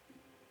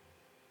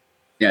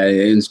 Yeah,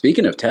 and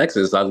speaking of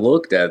Texas, I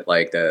looked at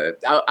I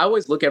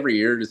always look every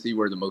year to see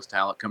where the most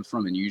talent comes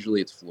from, and usually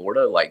it's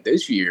Florida. Like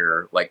this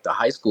year, the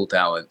high school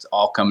talent's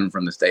all coming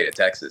from the state of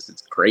Texas.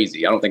 It's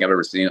crazy. I don't think I've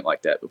ever seen it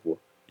like that before.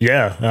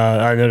 Yeah,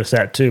 I noticed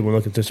that too when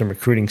looking through some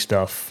recruiting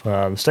stuff.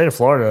 The state of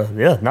Florida,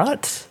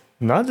 not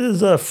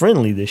as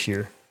friendly this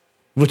year,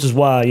 which is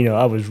why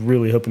I was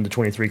really hoping the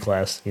 23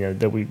 class,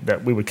 that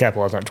we would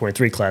capitalize on the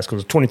 23 class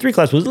because the 23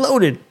 class was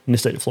loaded in the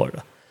state of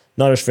Florida,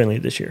 not as friendly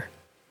this year.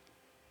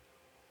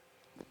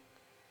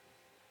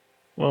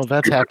 Well,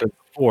 that's happened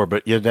before,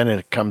 but then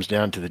it comes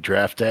down to the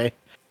draft day,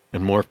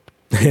 and more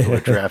people are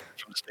drafted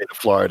from the state of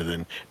Florida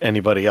than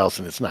anybody else,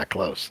 and it's not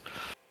close.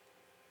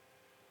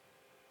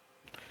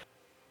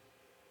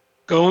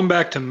 Going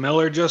back to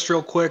Miller just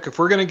real quick, if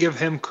we're going to give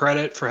him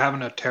credit for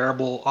having a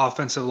terrible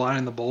offensive line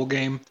in the bowl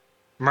game,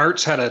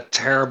 Mertz had a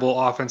terrible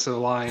offensive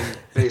line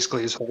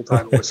basically his whole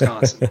time in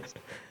Wisconsin.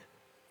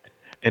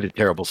 And a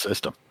terrible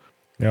system.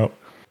 Yep.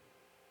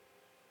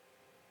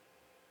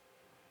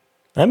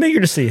 I'm eager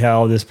to see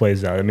how all this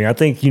plays out. I mean, I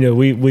think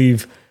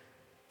we've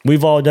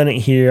all done it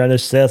here. I know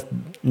Seth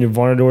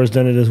Varnador's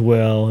done it as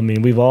well. I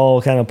mean, we've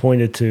all kind of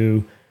pointed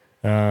to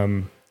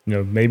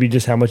maybe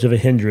just how much of a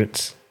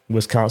hindrance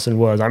Wisconsin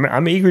was.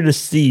 I'm eager to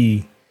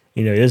see,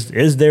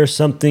 is there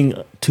something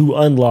to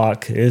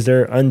unlock? Is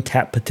there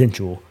untapped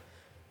potential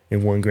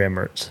in one Graham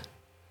Mertz?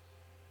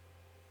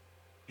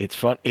 It's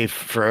fun. If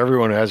for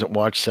everyone who hasn't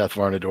watched Seth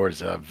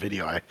Varnador's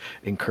video, I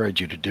encourage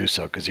you to do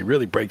so because he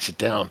really breaks it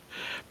down.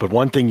 But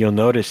one thing you'll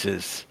notice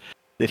is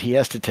that he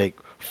has to take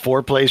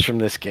 4 plays from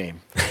this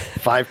game,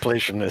 5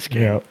 plays from this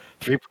game, Yep.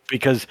 3,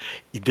 because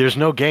there's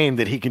no game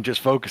that he can just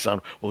focus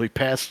on. Well, he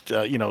passed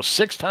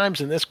 6 times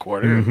in this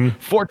quarter,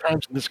 4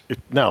 times in this.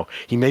 No,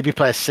 he maybe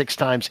passed 6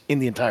 times in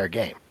the entire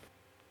game.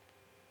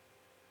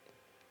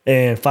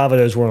 And 5 of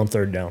those were on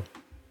third down.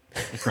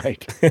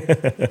 Right.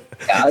 Yeah,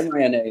 I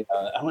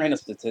ran a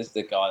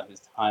statistic on his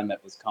time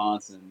at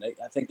Wisconsin.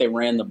 I think they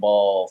ran the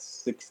ball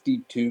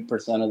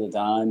 62% of the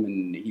time,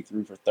 and he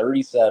threw for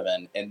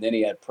 37. And then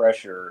he had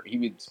pressure. He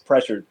was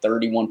pressured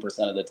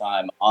 31% of the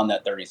time on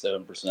that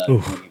 37%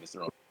 when he was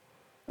throwing.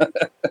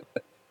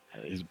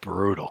 He's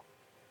brutal.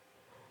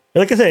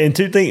 Like I said, and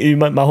 2 things.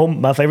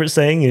 My favorite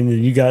saying, and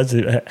you guys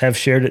have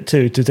shared it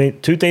too.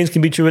 2 things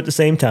can be true at the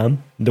same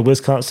time. The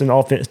Wisconsin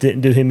offense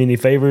didn't do him any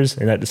favors,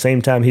 and at the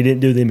same time, he didn't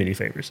do them any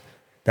favors.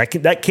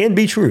 That can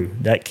be true.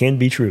 That can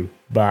be true,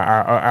 but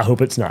I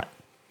hope it's not.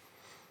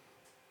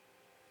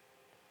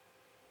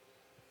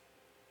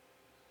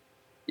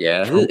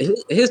 Yeah,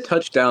 his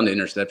touchdown to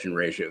interception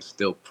ratio is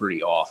still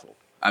pretty awful.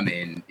 I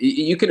mean,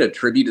 you can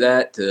attribute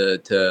that to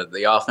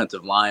the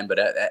offensive line, but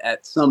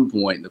at some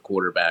point, the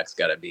quarterback's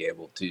got to be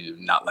able to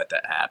not let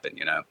that happen,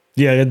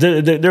 Yeah,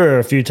 there are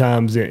a few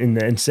times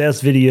in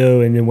Seth's video,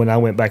 and then when I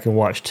went back and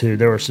watched too,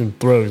 there were some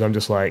throws. I'm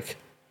just like,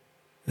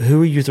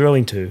 who are you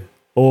throwing to?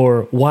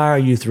 Or why are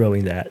you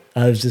throwing that?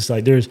 I was just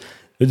like, this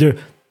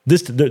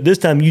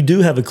time you do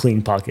have a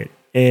clean pocket.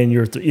 And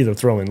you're either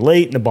throwing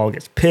late and the ball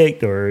gets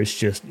picked, or it's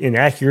just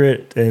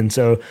inaccurate. And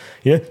so,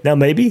 now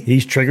maybe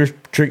he's trigger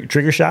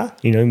shy.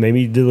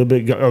 Maybe he did a little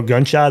bit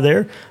gun shy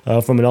there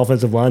from an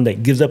offensive line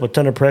that gives up a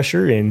ton of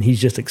pressure, and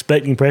he's just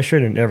expecting pressure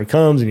and it never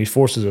comes, and he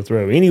forces a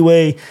throw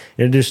anyway.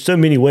 And there's so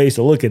many ways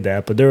to look at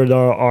that, but there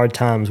are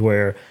times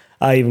where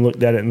I even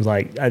looked at it and was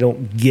like, I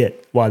don't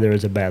get why there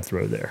is a bad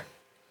throw there.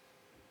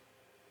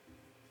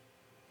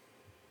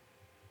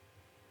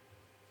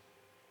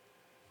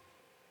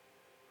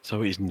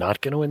 So he's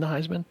not going to win the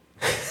Heisman?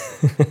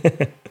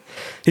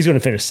 He's going to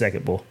finish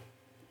second, Bull.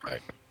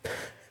 Right.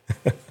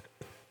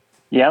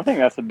 Yeah, I think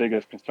that's the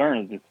biggest concern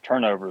is the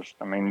turnovers.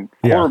 I mean,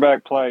 Yeah.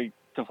 quarterback play,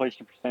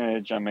 completion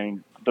percentage. I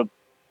mean,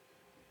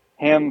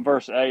 him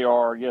versus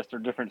AR, yes, they're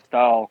different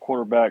style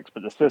quarterbacks,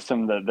 but the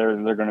system that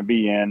they're going to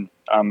be in,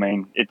 I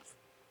mean, it's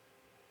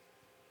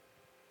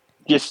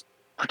just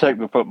protect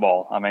the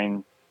football. I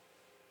mean,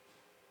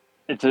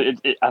 I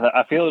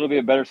feel it'll be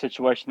a better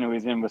situation than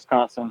he's in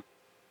Wisconsin.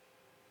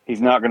 He's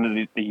not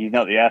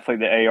the athlete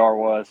that AR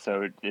was,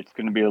 so it's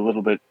going to be a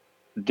little bit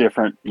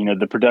different.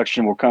 The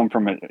production will come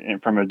from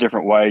a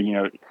different way.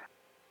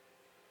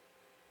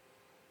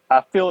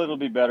 I feel it'll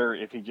be better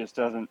if he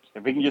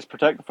can just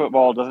protect the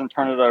football, doesn't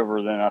turn it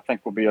over, then I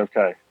think we'll be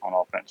okay on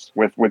offense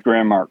with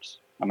Graham Mertz.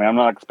 I mean, I'm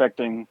not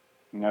expecting,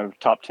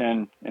 top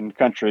 10 in the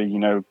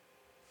country,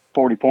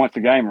 40 points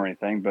a game or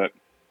anything, but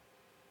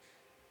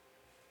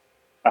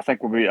I think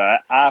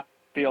I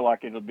feel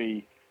like it'll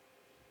be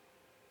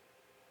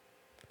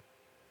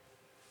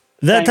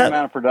That same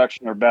amount of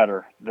production or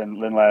better than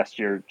last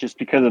year, just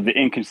because of the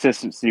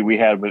inconsistency we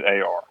had with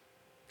AR.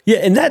 Yeah,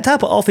 and that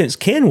type of offense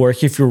can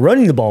work if you're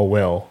running the ball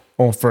well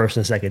on first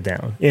and second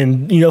down.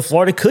 And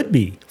Florida could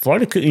be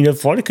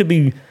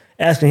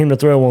asking him to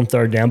throw on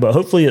third down, but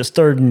hopefully it's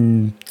 3rd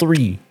and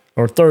 3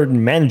 or 3rd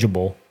and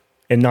manageable,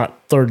 and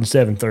not 3rd and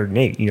 7, 3rd and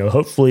 8.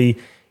 Hopefully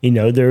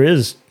there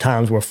is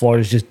times where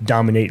Florida's just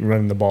dominating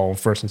running the ball on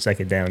first and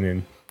second down,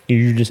 and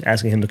you're just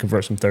asking him to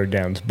convert some third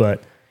downs,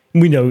 but.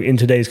 We know in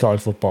today's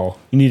college football,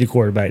 you need a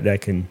quarterback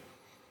that can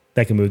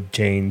move the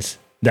chains,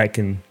 that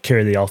can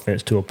carry the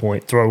offense to a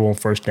point, throw on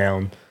first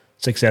down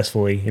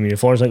successfully. I mean,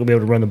 Florida's not going to be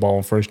able to run the ball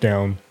on first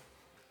down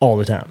all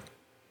the time.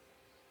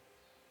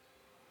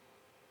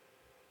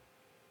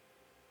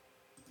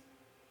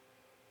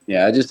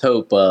 Yeah, I just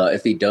hope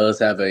if he does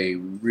have a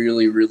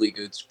really, really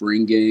good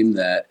spring game,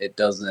 that it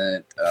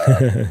doesn't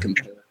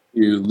compare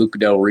to Luca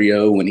Del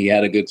Rio when he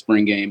had a good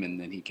spring game and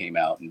then he came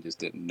out and just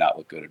did not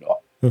look good at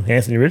all. Well,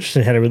 Anthony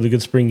Richardson had a really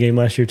good spring game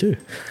last year too.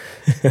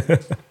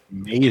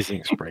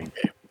 Amazing spring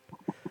game.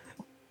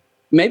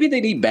 Maybe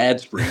they need bad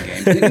spring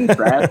games. Didn't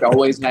Trask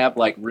always have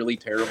like really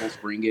terrible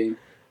spring games?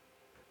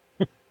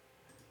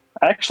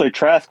 Actually,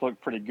 Trask looked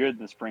pretty good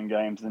in the spring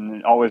games, and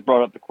it always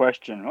brought up the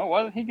question, oh,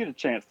 why didn't he get a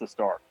chance to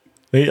start?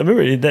 I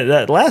remember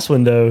that last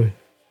one, though.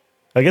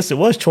 I guess it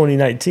was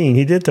 2019.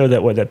 He did throw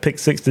that pick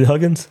six to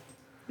Huggins?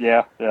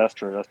 Yeah, that's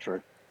true. That's true.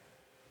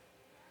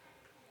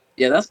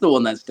 Yeah, that's the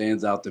one that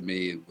stands out to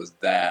me was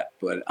that.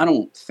 But I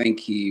don't think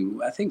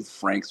I think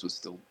Franks was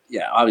still –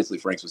 yeah, obviously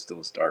Franks was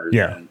still a starter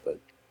then. But,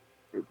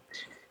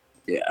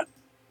 yeah.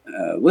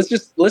 Let's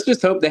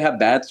just hope they have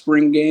bad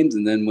spring games,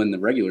 and then when the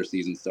regular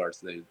season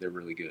starts, they're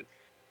really good.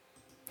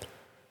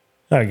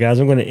 All right, guys,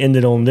 I'm going to end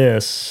it on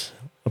this.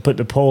 I put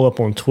the poll up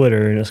on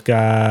Twitter, and it's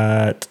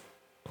got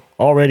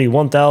already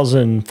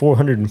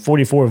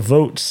 1,444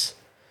 votes.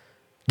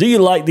 Do you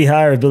like the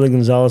hire of Billy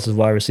Gonzalez as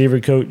wide receiver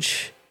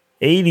coach?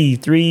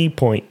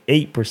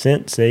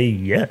 83.8% say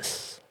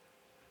yes.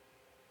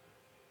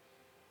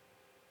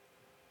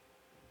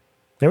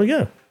 There we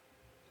go.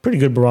 Pretty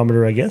good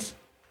barometer, I guess.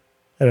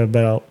 At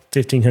about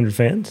 1,500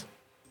 fans.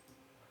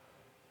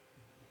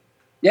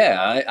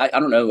 Yeah, I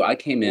don't know. I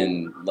came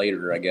in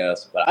later, I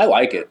guess, but I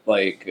like it.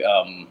 Like,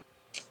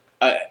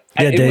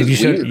 Dave,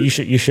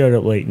 you showed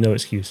up late. No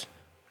excuse.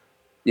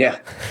 Yeah,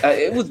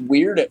 it was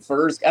weird at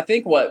first. I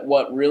think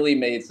what really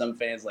made some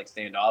fans like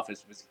standoffish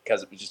was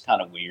because it was just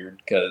kind of weird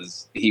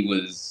because he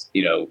was,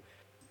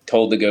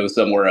 told to go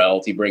somewhere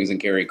else. He brings in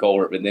Kerry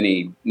Colbert, but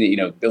then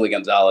Billy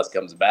Gonzalez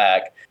comes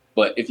back.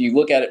 But if you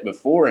look at it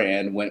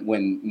beforehand,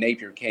 when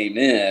Napier came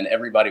in,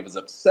 everybody was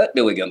upset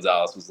Billy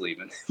Gonzalez was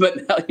leaving.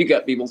 But now you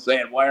got people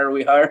saying, why are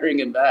we hiring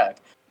him back?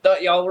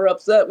 Thought y'all were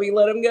upset we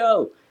let him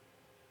go.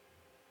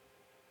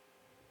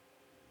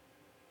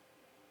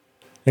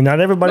 And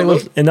not everybody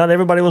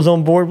was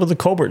on board with the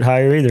Colbert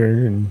hire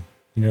either, and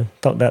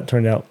thought that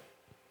turned out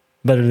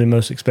better than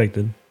most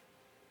expected.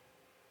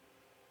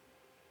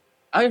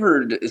 I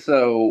heard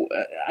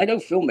I know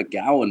Phil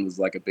McGowan was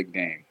like a big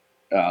name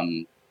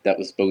that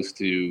was supposed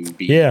to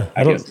be. Yeah,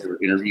 I guess they were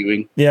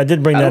interviewing. Yeah, I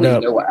did bring that up. I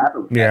don't know what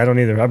happened. Yeah, I don't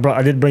either.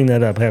 I did bring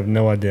that up. I have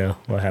no idea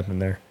what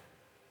happened there.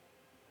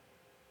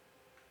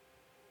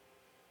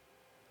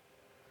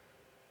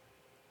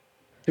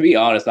 To be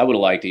honest, I would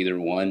have liked either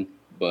one.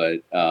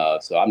 But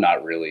so I'm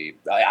not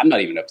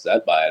even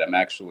upset by it. I'm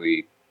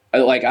actually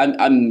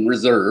I'm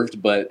reserved,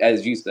 but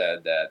as you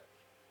said, that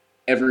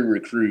every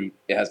recruit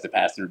has to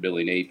pass through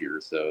Billy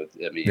Napier. So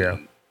I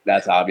mean,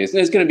 that's obvious.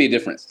 And it's going to be a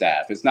different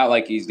staff. It's not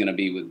like he's going to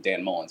be with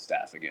Dan Mullen's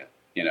staff again.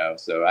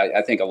 So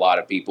I think a lot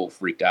of people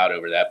freaked out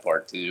over that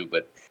part too.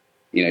 But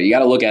you got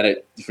to look at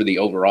it for the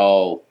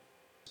overall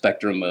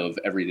spectrum of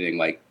everything.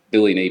 Like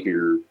Billy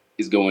Napier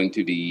is going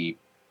to be,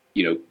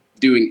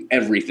 doing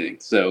everything.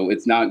 So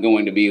it's not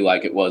going to be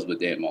like it was with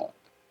Dan Mullen.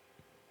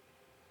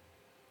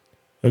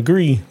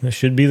 Agree. That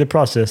should be the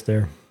process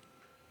there.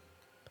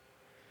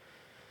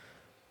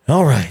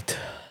 All right.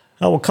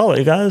 I will call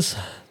it, guys.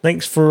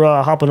 Thanks for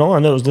hopping on. I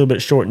know it was a little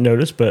bit short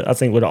notice, but I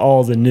think with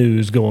all the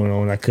news going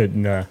on, I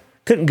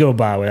couldn't go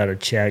by without a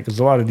chat because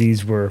a lot of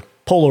these were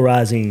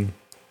polarizing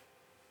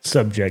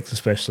subjects,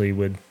 especially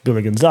with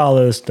Billy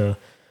Gonzalez, the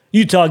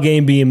Utah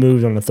game being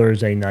moved on a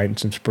Thursday night and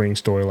some spring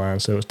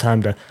storylines. So it was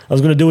time I was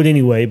going to do it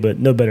anyway, but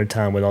no better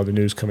time with all the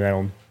news coming out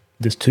on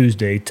this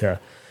Tuesday to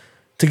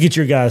get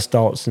your guys'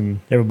 thoughts. And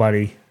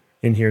everybody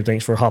in here,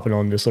 thanks for hopping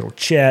on this little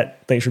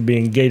chat. Thanks for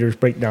being Gators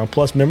Breakdown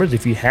Plus members.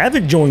 If you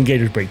haven't joined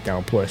Gators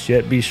Breakdown Plus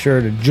yet, be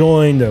sure to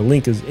join. The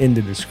link is in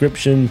the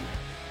description.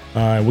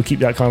 We'll keep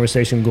that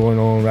conversation going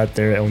on right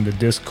there on the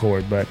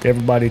Discord. But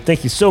everybody,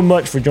 thank you so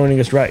much for joining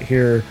us right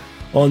here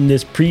on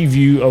this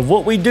preview of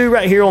what we do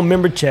right here on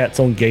Member Chats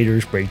on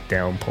Gators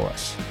Breakdown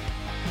Plus.